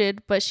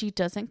excluded, but she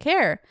doesn't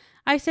care.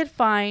 I said,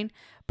 fine,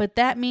 but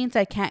that means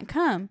I can't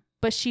come.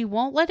 but she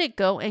won't let it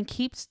go and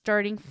keeps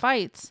starting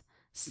fights,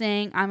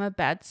 saying I'm a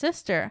bad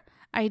sister.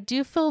 I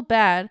do feel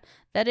bad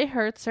that it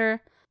hurts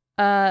her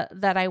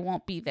that I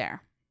won't be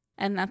there.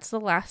 And that's the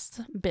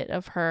last bit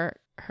of her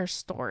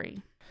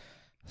story.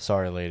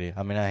 Sorry, lady.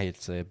 I mean, I hate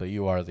to say it, but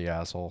you are the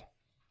asshole.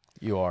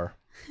 You are.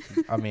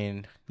 I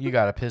mean, you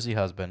got a pissy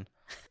husband.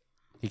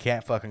 He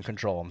can't fucking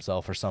control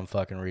himself for some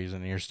fucking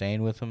reason. You're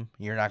staying with him.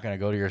 You're not going to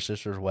go to your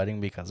sister's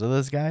wedding because of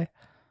this guy?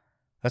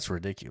 That's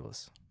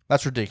ridiculous.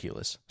 That's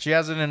ridiculous. She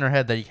has it in her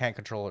head that he can't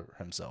control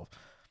himself.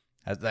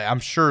 I'm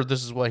sure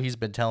this is what he's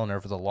been telling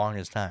her for the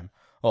longest time.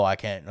 Oh, I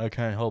can't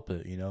help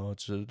it. You know,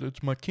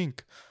 it's my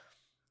kink.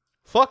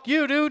 Fuck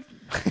you, dude.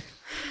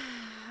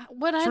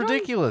 It's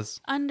ridiculous.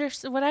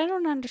 What I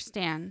don't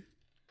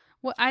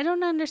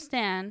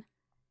understand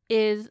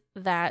is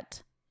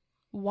that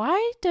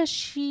why does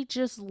she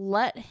just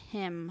let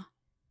him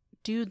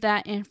do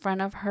that in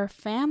front of her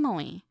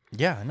family?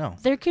 Yeah, I know.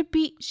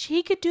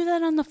 She could do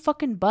that on the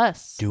fucking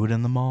bus. Do it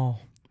in the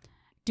mall.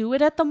 Do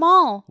it at the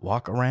mall.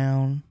 Walk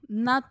around.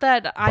 Not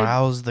that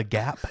browse the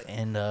Gap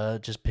and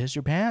just piss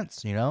your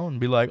pants, you know, and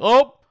be like,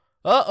 oh,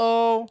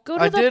 uh-oh, go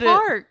to the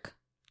park.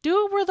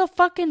 Do it where the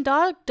fucking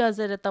dog does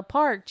it at the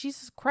park.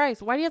 Jesus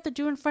Christ. Why do you have to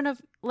do it in front of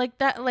like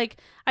that? Like,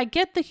 I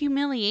get the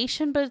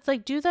humiliation, but it's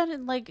like, do that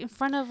in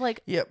front of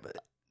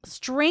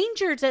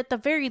strangers at the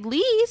very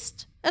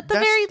least. At the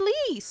very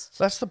least.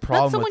 That's the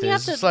problem with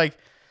this.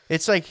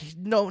 It's like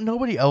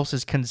nobody else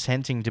is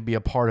consenting to be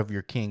a part of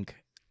your kink.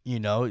 You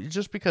know,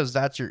 just because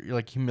that's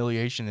your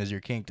humiliation is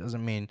your kink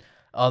doesn't mean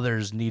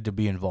others need to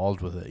be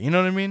involved with it. You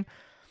know what I mean?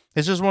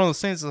 It's just one of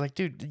those things. It's like,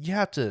 dude, you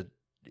have to.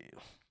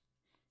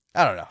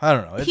 I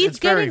don't know. He's it's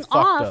very getting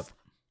fucked up.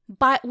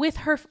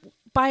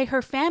 By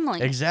her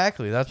family.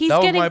 Exactly. That was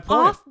my point.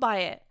 Off by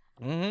it.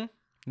 Mm-hmm.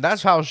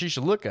 That's how she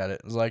should look at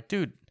it. It's like,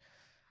 dude,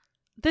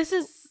 this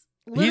is.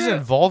 He's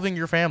involving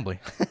your family.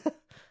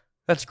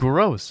 That's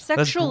gross.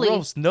 Sexually.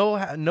 That's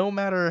gross. No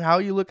matter how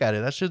you look at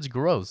it, that shit's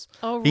gross.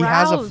 Aroused. He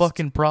has a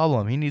fucking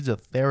problem. He needs a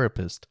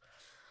therapist.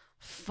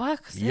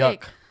 Fuck's sake.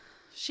 Yuck.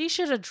 She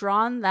should have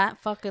drawn that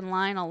fucking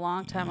line a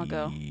long time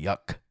ago.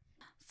 Yuck.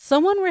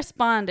 Someone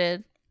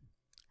responded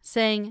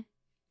saying,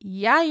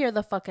 yeah, you're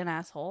the fucking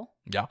asshole.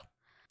 Yeah.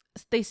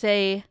 They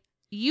say,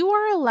 you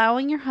are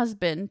allowing your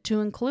husband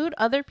to include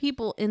other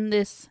people in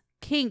this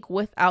kink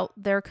without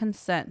their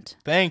consent.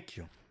 Thank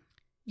you.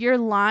 You're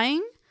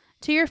lying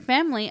to your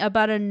family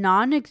about a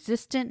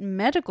non-existent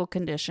medical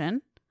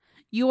condition.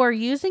 You are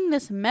using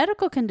this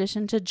medical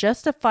condition to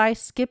justify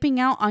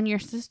skipping out on your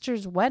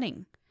sister's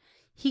wedding.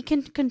 He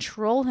can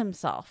control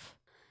himself.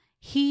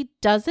 He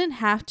doesn't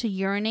have to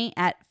urinate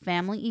at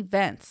family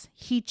events.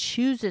 He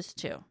chooses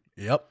to.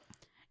 Yep.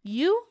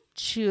 You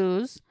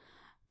choose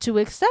to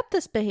accept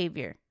this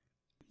behavior.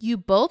 You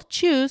both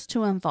choose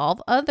to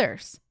involve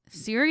others.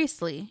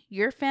 Seriously,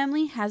 your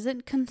family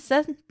hasn't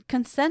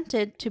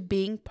consented to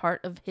being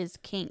part of his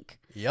kink.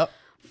 Yep.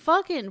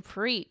 Fucking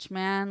preach,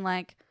 man.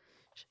 Like,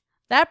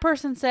 that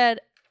person said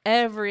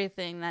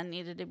everything that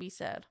needed to be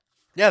said.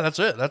 Yeah, that's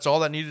it. That's all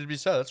that needed to be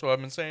said. That's what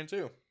I've been saying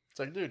too. It's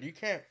like, dude, you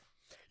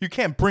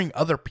can't bring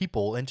other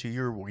people into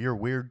your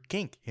weird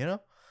kink, you know?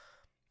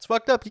 It's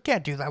fucked up. You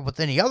can't do that with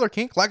any other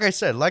kink. Like I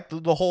said, like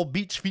the whole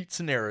beach feet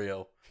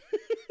scenario.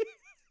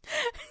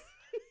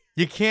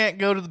 You can't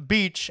go to the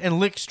beach and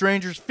lick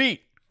strangers'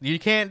 feet. You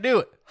can't do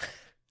it.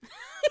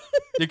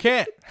 You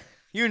can't.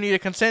 You need a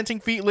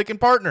consenting feet licking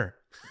partner.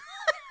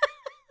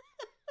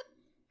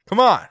 Come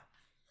on.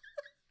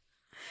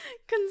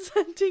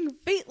 Consenting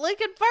feet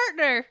licking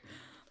partner.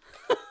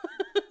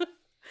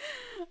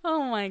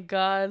 Oh my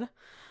God.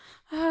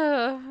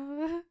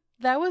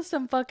 That was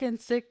some fucking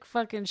sick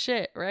fucking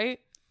shit, right?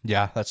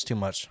 Yeah, that's too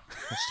much.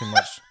 That's too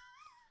much.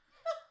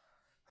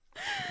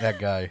 That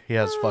guy, he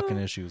has fucking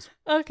issues.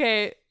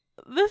 Okay,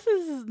 this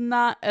is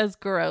not as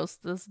gross,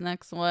 this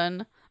next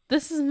one.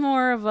 This is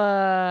more of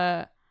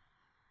a...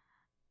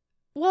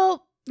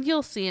 Well,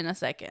 you'll see in a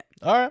second.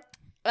 All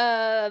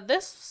right.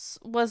 This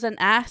was an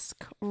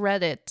Ask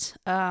Reddit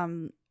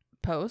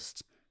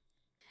post.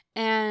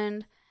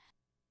 And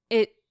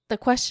the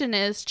question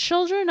is,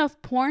 children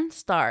of porn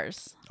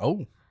stars.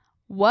 Oh.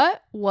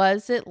 What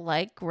was it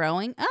like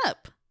growing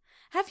up?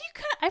 I've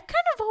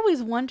kind of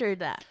always wondered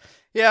that.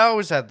 Yeah, I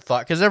always had the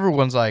thought, because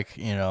everyone's like,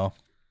 you know,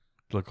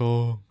 like,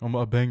 oh,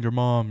 I banged your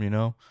mom, you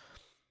know?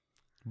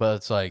 But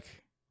it's like,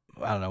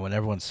 I don't know, when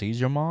everyone sees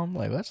your mom,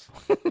 like, that's...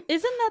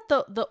 Isn't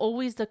that the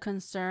always the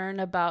concern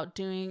about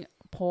doing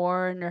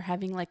porn or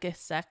having, like, a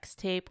sex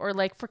tape? Or,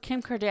 like, for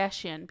Kim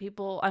Kardashian,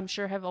 people, I'm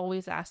sure, have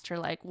always asked her,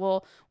 like,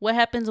 well, what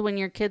happens when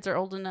your kids are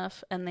old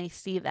enough and they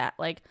see that?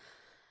 Like,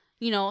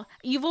 you know,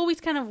 you've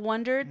always kind of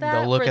wondered that.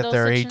 They'll look at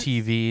their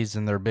ATVs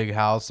in their big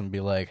house and be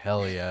like,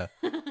 hell yeah.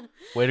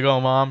 Way to go,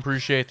 Mom.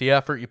 Appreciate the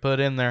effort you put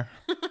in there.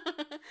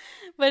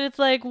 But it's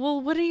like, well,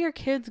 what are your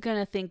kids going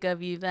to think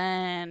of you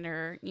then?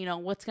 Or, you know,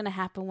 what's going to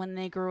happen when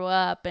they grow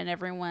up and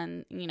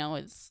everyone, you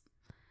know,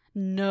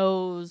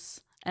 knows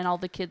and all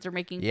the kids are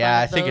making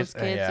fun of those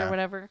kids or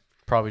whatever?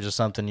 Probably just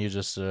something you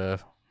just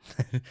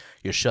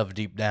You shove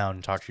deep down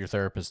and talk to your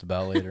therapist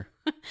about later.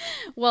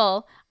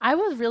 Well, I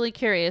was really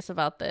curious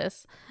about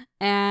this.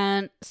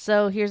 And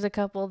so here's a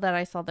couple that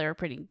I saw that were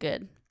pretty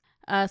good.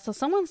 So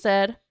someone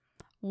said,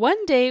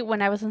 one day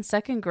when I was in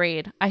second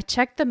grade, I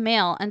checked the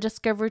mail and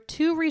discovered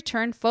 2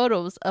 returned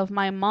photos of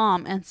my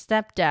mom and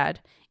stepdad,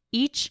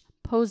 each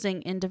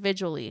posing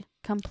individually,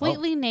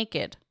 completely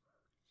naked.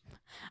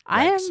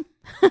 I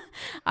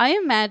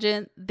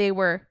imagine they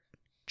were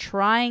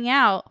trying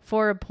out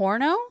for a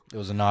porno. It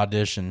was an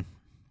audition.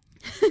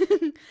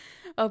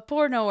 A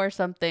porno or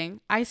something.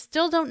 I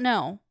still don't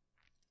know.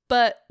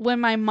 But when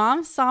my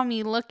mom saw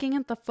me looking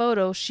at the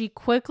photo, she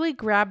quickly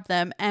grabbed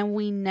them and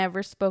we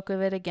never spoke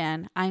of it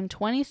again. I'm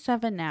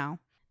 27 now.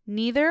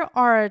 Neither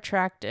are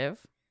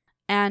attractive.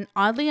 And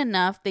oddly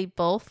enough, they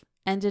both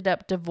ended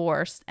up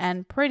divorced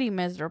and pretty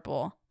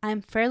miserable.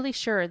 I'm fairly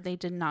sure they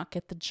did not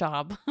get the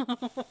job.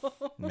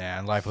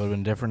 Man, life would have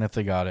been different if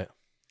they got it.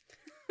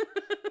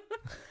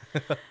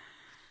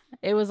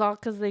 It was all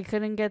because they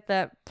couldn't get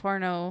that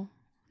porno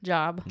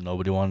job.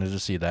 Nobody wanted to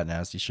see that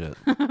nasty shit.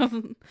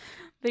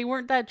 They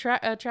weren't that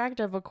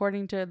attractive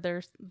according to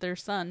their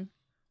son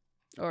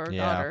or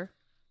daughter.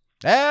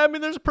 I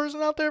mean, there's a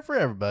person out there for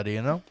everybody,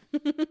 you know?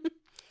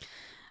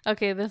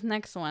 Okay, this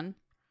next one.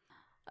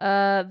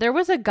 There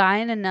was a guy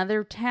in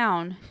another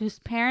town whose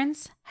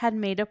parents had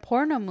made a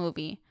porno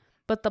movie,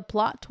 but the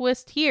plot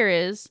twist here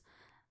is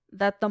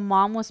that the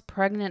mom was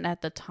pregnant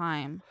at the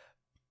time.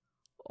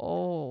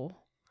 Oh.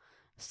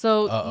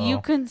 So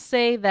you can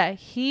say that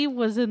he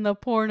was in the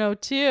porno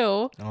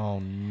too. Oh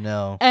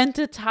no. And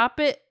to top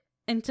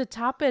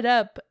it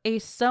up, a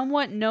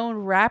somewhat known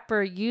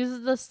rapper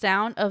used the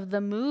sound of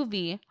the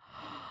movie,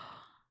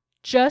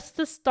 just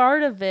the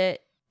start of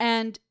it,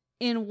 and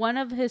in one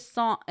of his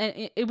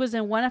it was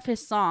in one of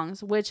his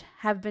songs, which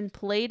have been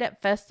played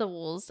at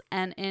festivals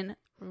and in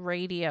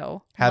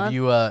radio.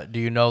 Do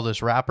you know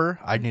this rapper?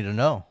 I need to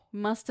know.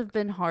 Must have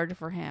been hard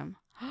for him.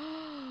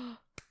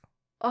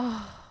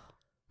 Oh.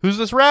 Who's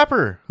this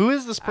rapper? Who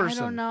is this person?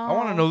 I don't know. I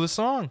want to know this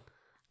song.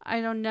 I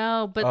don't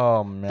know, but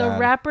oh, man. The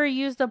rapper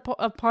used a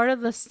part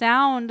of the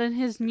sound in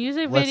his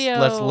music video.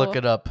 Let's look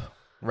it up.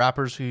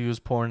 Rappers who use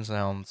porn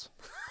sounds.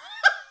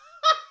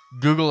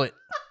 Google it.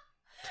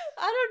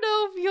 I don't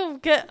know if you'll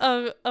get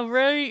a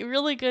really,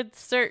 really good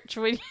search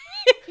when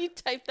if you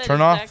type that.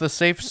 Turn off the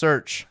safe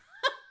search.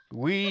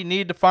 We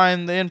need to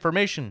find the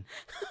information.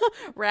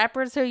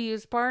 Rappers who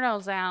use porno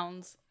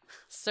sounds.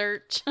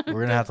 Search. We're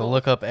going to have to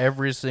look up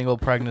every single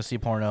pregnancy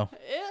porno.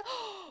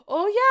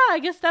 Oh, yeah. I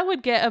guess that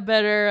would get a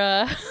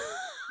better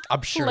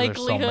I'm sure there's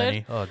so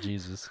many. Oh,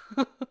 Jesus.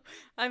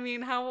 I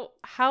mean, how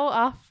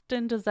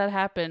often does that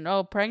happen?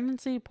 Oh,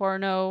 pregnancy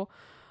porno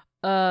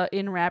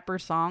in rapper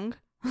song?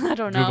 I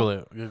don't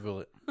know. Google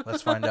it.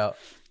 Let's find out.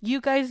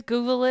 You guys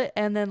Google it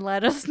and then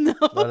let us know.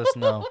 Let us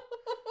know.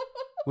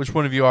 Which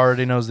one of you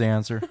already knows the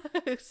answer?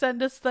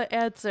 Send us the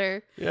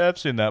answer. Yeah, I've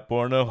seen that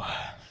porno.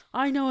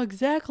 I know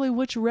exactly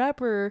which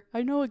rapper.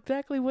 I know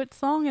exactly what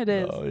song it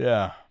is. Oh,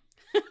 yeah.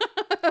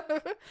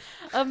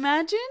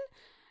 Imagine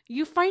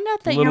you find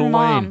out that your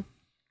mom...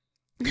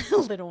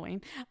 Little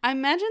Wayne. I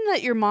imagine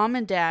that your mom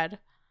and dad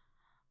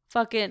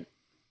fucking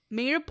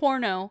made a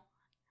porno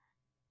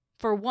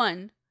for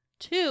 1.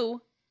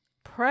 2,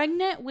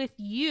 pregnant with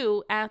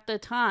you at the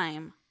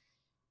time.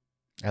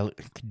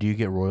 Do you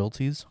get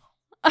royalties?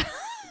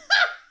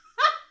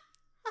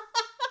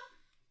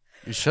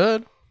 You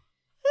should.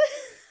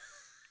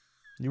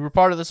 You were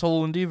part of this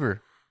whole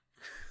endeavor.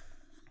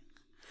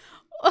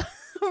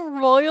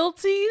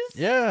 Royalties?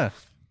 Yeah.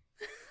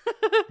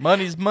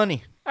 Money's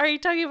money. Are you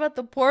talking about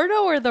the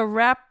porno or the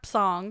rap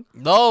song?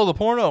 No, the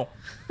porno.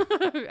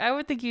 I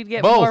would think you'd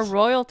get both. more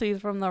royalties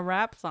from the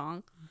rap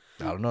song.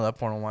 I don't know. That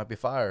porno might be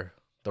fire.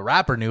 The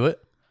rapper knew it.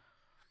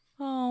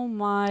 Oh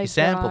my god. He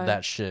sampled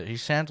that shit. He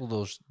sampled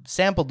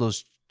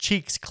those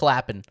cheeks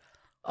clapping.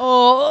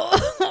 Oh.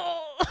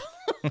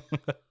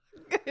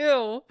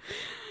 Ew.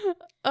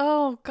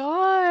 Oh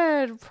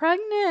god.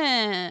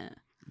 Pregnant.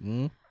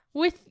 Mm.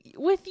 With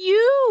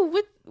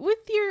you. With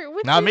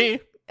your Not me.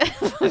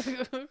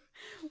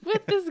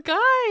 With this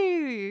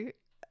guy.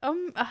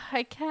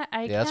 I can't.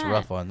 Yeah, that's a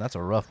rough one. That's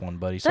a rough one,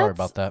 buddy. Sorry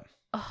about that.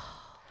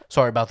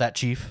 Sorry about that,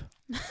 Chief.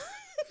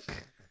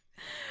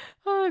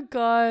 Oh,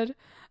 God.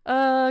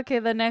 Okay,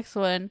 the next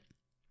one.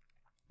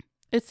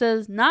 It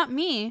says, not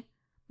me.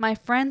 My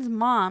friend's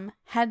mom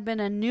had been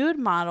a nude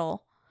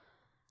model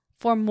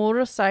for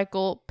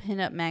motorcycle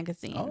pinup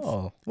magazines.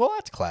 Oh, well,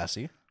 that's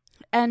classy.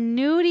 And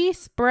nudie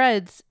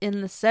spreads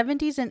in the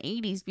 70s and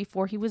 80s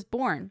before he was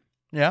born.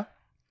 Yeah.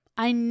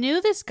 I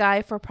knew this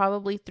guy for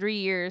probably 3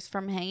 years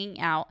from hanging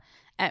out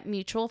at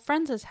mutual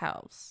friends'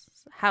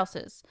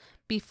 houses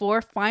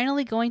before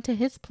finally going to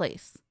his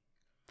place.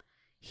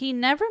 He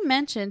never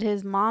mentioned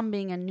his mom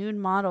being a nude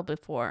model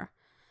before,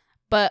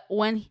 but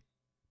when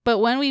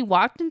we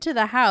walked into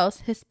the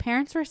house, his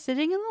parents were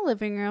sitting in the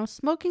living room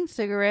smoking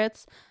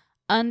cigarettes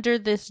under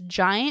this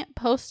giant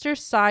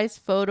poster-sized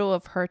photo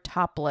of her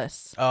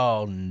topless.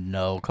 Oh,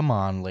 no. Come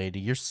on,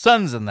 lady. Your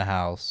son's in the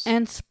house.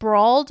 And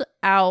sprawled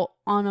out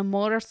on a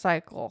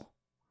motorcycle.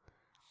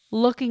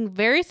 looking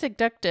very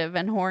seductive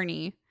and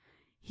horny.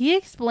 He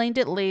explained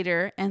it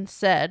later and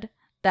said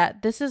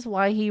that this is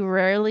why he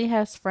rarely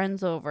has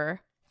friends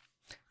over.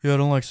 Yeah, I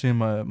don't like seeing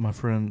my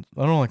friend.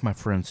 I don't like my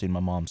friends seeing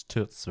my mom's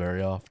tits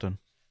very often.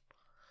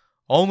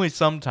 Only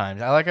sometimes.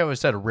 I like how I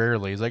said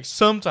rarely. It's like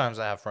sometimes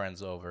I have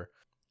friends over.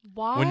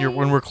 Why?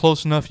 When we're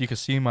close enough, you can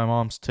see my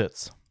mom's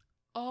tits.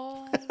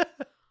 Oh,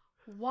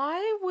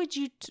 why would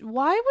you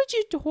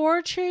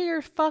torture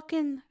your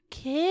fucking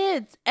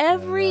kids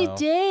every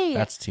day?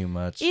 That's too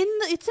much. It's in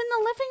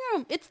the living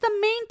room. It's the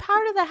main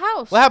part of the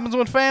house. What happens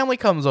when family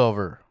comes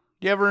over?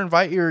 Do you ever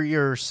invite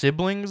your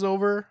siblings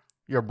over?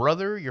 Your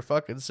brother? Your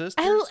fucking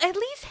sister? At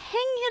least hang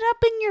it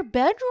up in your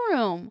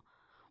bedroom.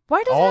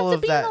 Why does it have to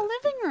be in the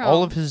living room?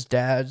 All of his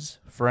dad's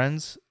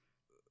friends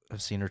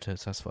have seen her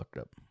tits. That's fucked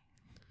up.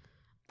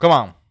 Come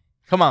on.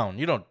 I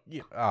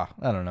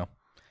don't know.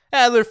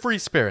 They're free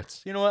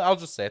spirits. You know what? I'll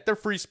just say it. They're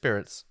free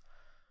spirits.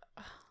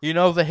 You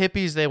know, the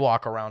hippies, they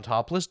walk around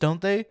topless,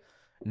 don't they?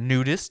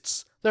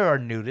 Nudists. There are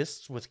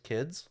nudists with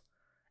kids.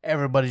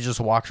 Everybody just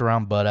walks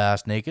around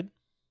butt-ass naked.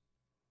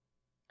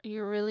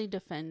 You're really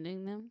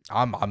defending them?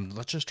 I'm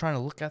just trying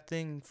to look at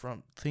things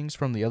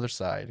from the other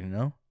side, you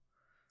know?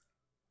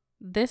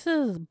 This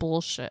is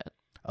bullshit.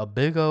 A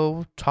big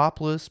old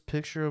topless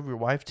picture of your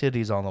wife's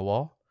titties on the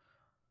wall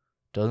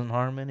doesn't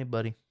harm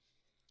anybody.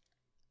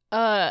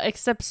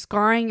 Except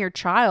scarring your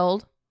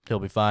child. He'll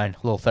be fine. A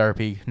little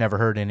therapy never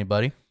hurt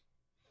anybody.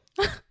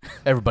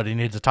 Everybody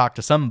needs to talk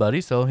to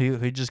somebody, so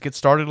he just gets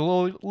started a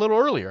little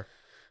earlier.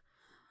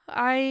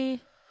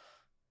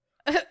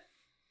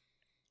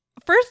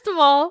 First of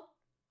all,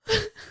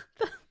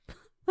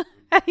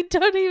 I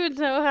don't even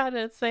know how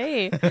to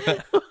say.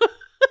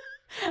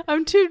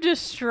 I'm too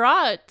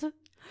distraught.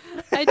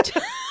 I'm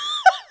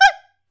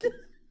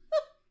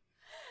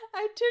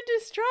too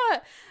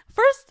distraught.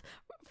 First,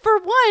 for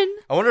one,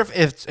 I wonder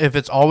if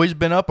it's always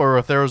been up, or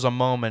if there was a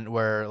moment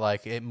where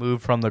like it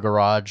moved from the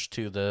garage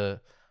to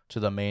the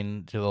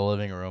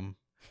living room.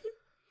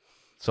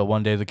 So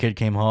one day the kid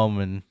came home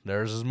and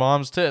there's his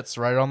mom's tits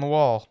right on the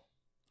wall.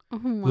 Oh,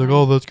 like,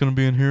 oh, that's gonna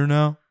be in here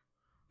now.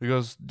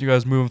 You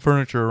guys moving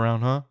furniture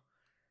around, huh?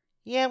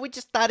 Yeah, we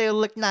just thought it would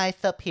look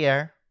nice up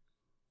here.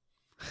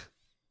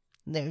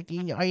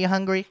 Are you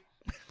hungry?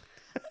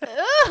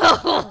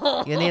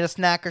 You need a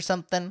snack or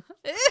something?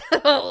 Ew.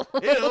 Ew,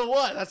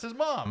 what? That's his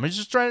mom.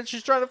 She's trying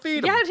to feed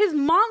him. Yeah, his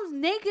mom's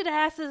naked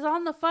ass is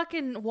on the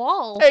fucking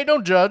wall. Hey,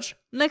 don't judge.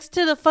 Next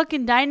to the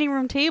fucking dining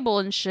room table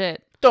and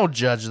shit. Don't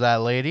judge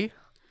that lady.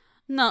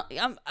 No,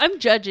 I'm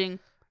judging.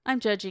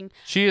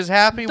 She is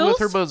happy with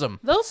her bosom.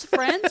 Those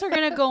friends are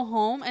gonna go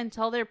home and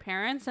tell their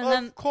parents,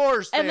 and Of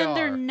course they are.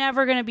 they're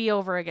never gonna be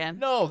over again.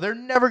 No, they're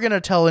never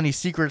gonna tell any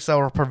secrets that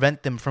will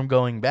prevent them from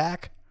going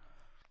back.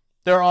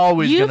 They're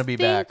always gonna be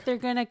back. You think they're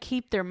gonna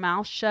keep their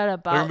mouth shut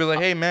about? They're gonna be like,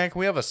 "Hey man, can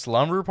we have a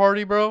slumber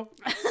party, bro?"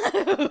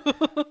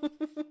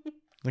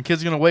 The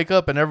kid's gonna wake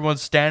up and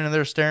everyone's standing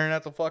there staring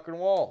at the fucking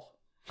wall.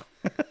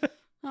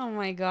 Oh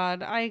my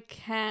god, I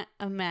can't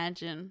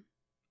imagine.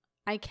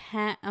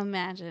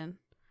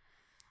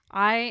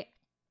 I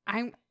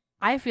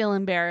feel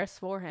embarrassed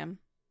for him.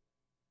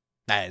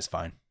 Nah, it's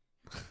fine.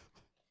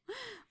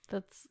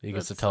 He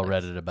gets to tell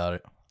Reddit about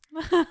it.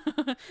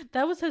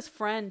 That was his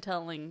friend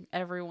telling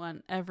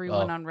everyone on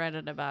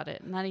Reddit about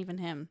it, not even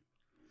him.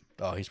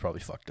 Oh, he's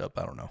probably fucked up.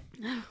 I don't know.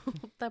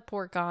 That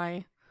poor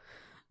guy.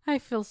 I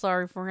feel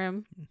sorry for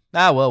him.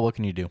 Ah, well, what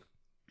can you do?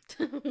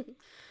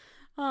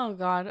 Oh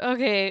god.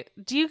 Okay,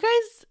 do you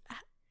guys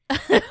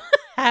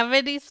have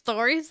any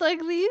stories like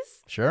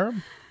these? Sure.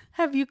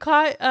 Have you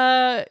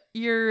caught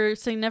your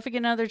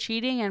significant other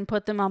cheating and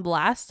put them on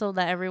blast so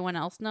that everyone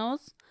else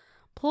knows?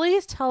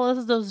 Please tell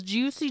us those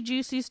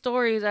juicy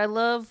stories. I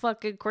love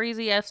fucking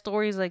crazy ass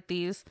stories like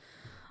these.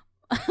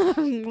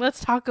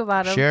 Let's talk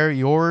about them. Share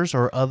yours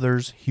or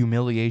others'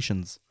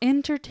 humiliations.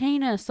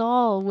 Entertain us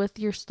all with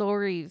your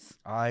stories.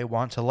 I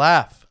want to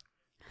laugh.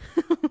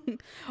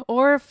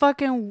 Or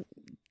fucking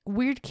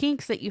weird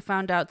kinks that you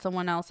found out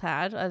someone else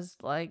had, as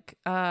like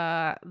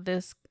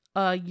this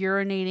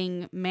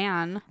urinating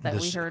man that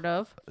we heard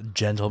of.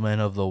 Gentleman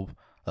of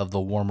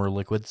the warmer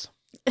liquids.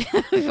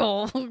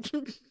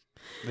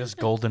 This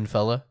golden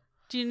fella.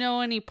 Do you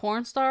know any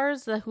porn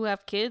stars who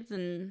have kids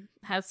and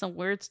have some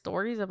weird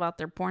stories about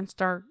their porn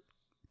star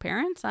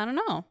parents? I don't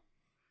know.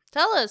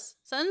 Tell us.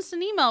 Send us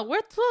an email.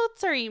 What's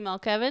our email,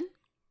 Kevin?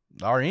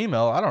 Our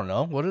email? I don't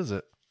know. What is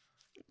it?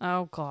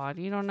 Oh, God.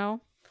 You don't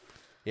know?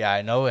 Yeah,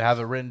 I know. I have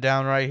it written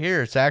down right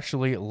here. It's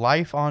actually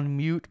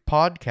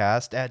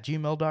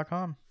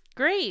lifeonmutepodcast@gmail.com.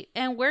 Great.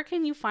 And where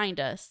can you find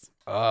us?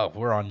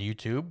 We're on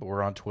YouTube,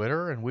 we're on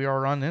Twitter, and we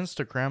are on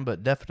Instagram,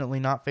 but definitely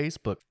not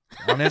Facebook.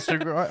 On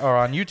Instagram or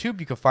on YouTube,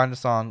 you can find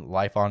us on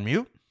Life on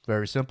Mute.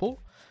 Very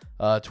simple.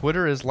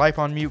 Twitter is Life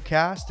on Mute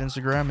Cast.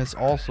 Instagram is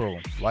also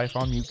Life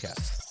on Mute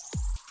Cast.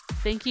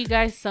 Thank you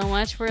guys so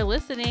much for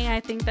listening. I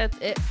think that's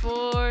it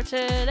for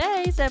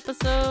today's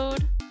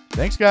episode.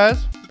 Thanks,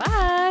 guys.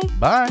 Bye.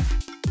 Bye.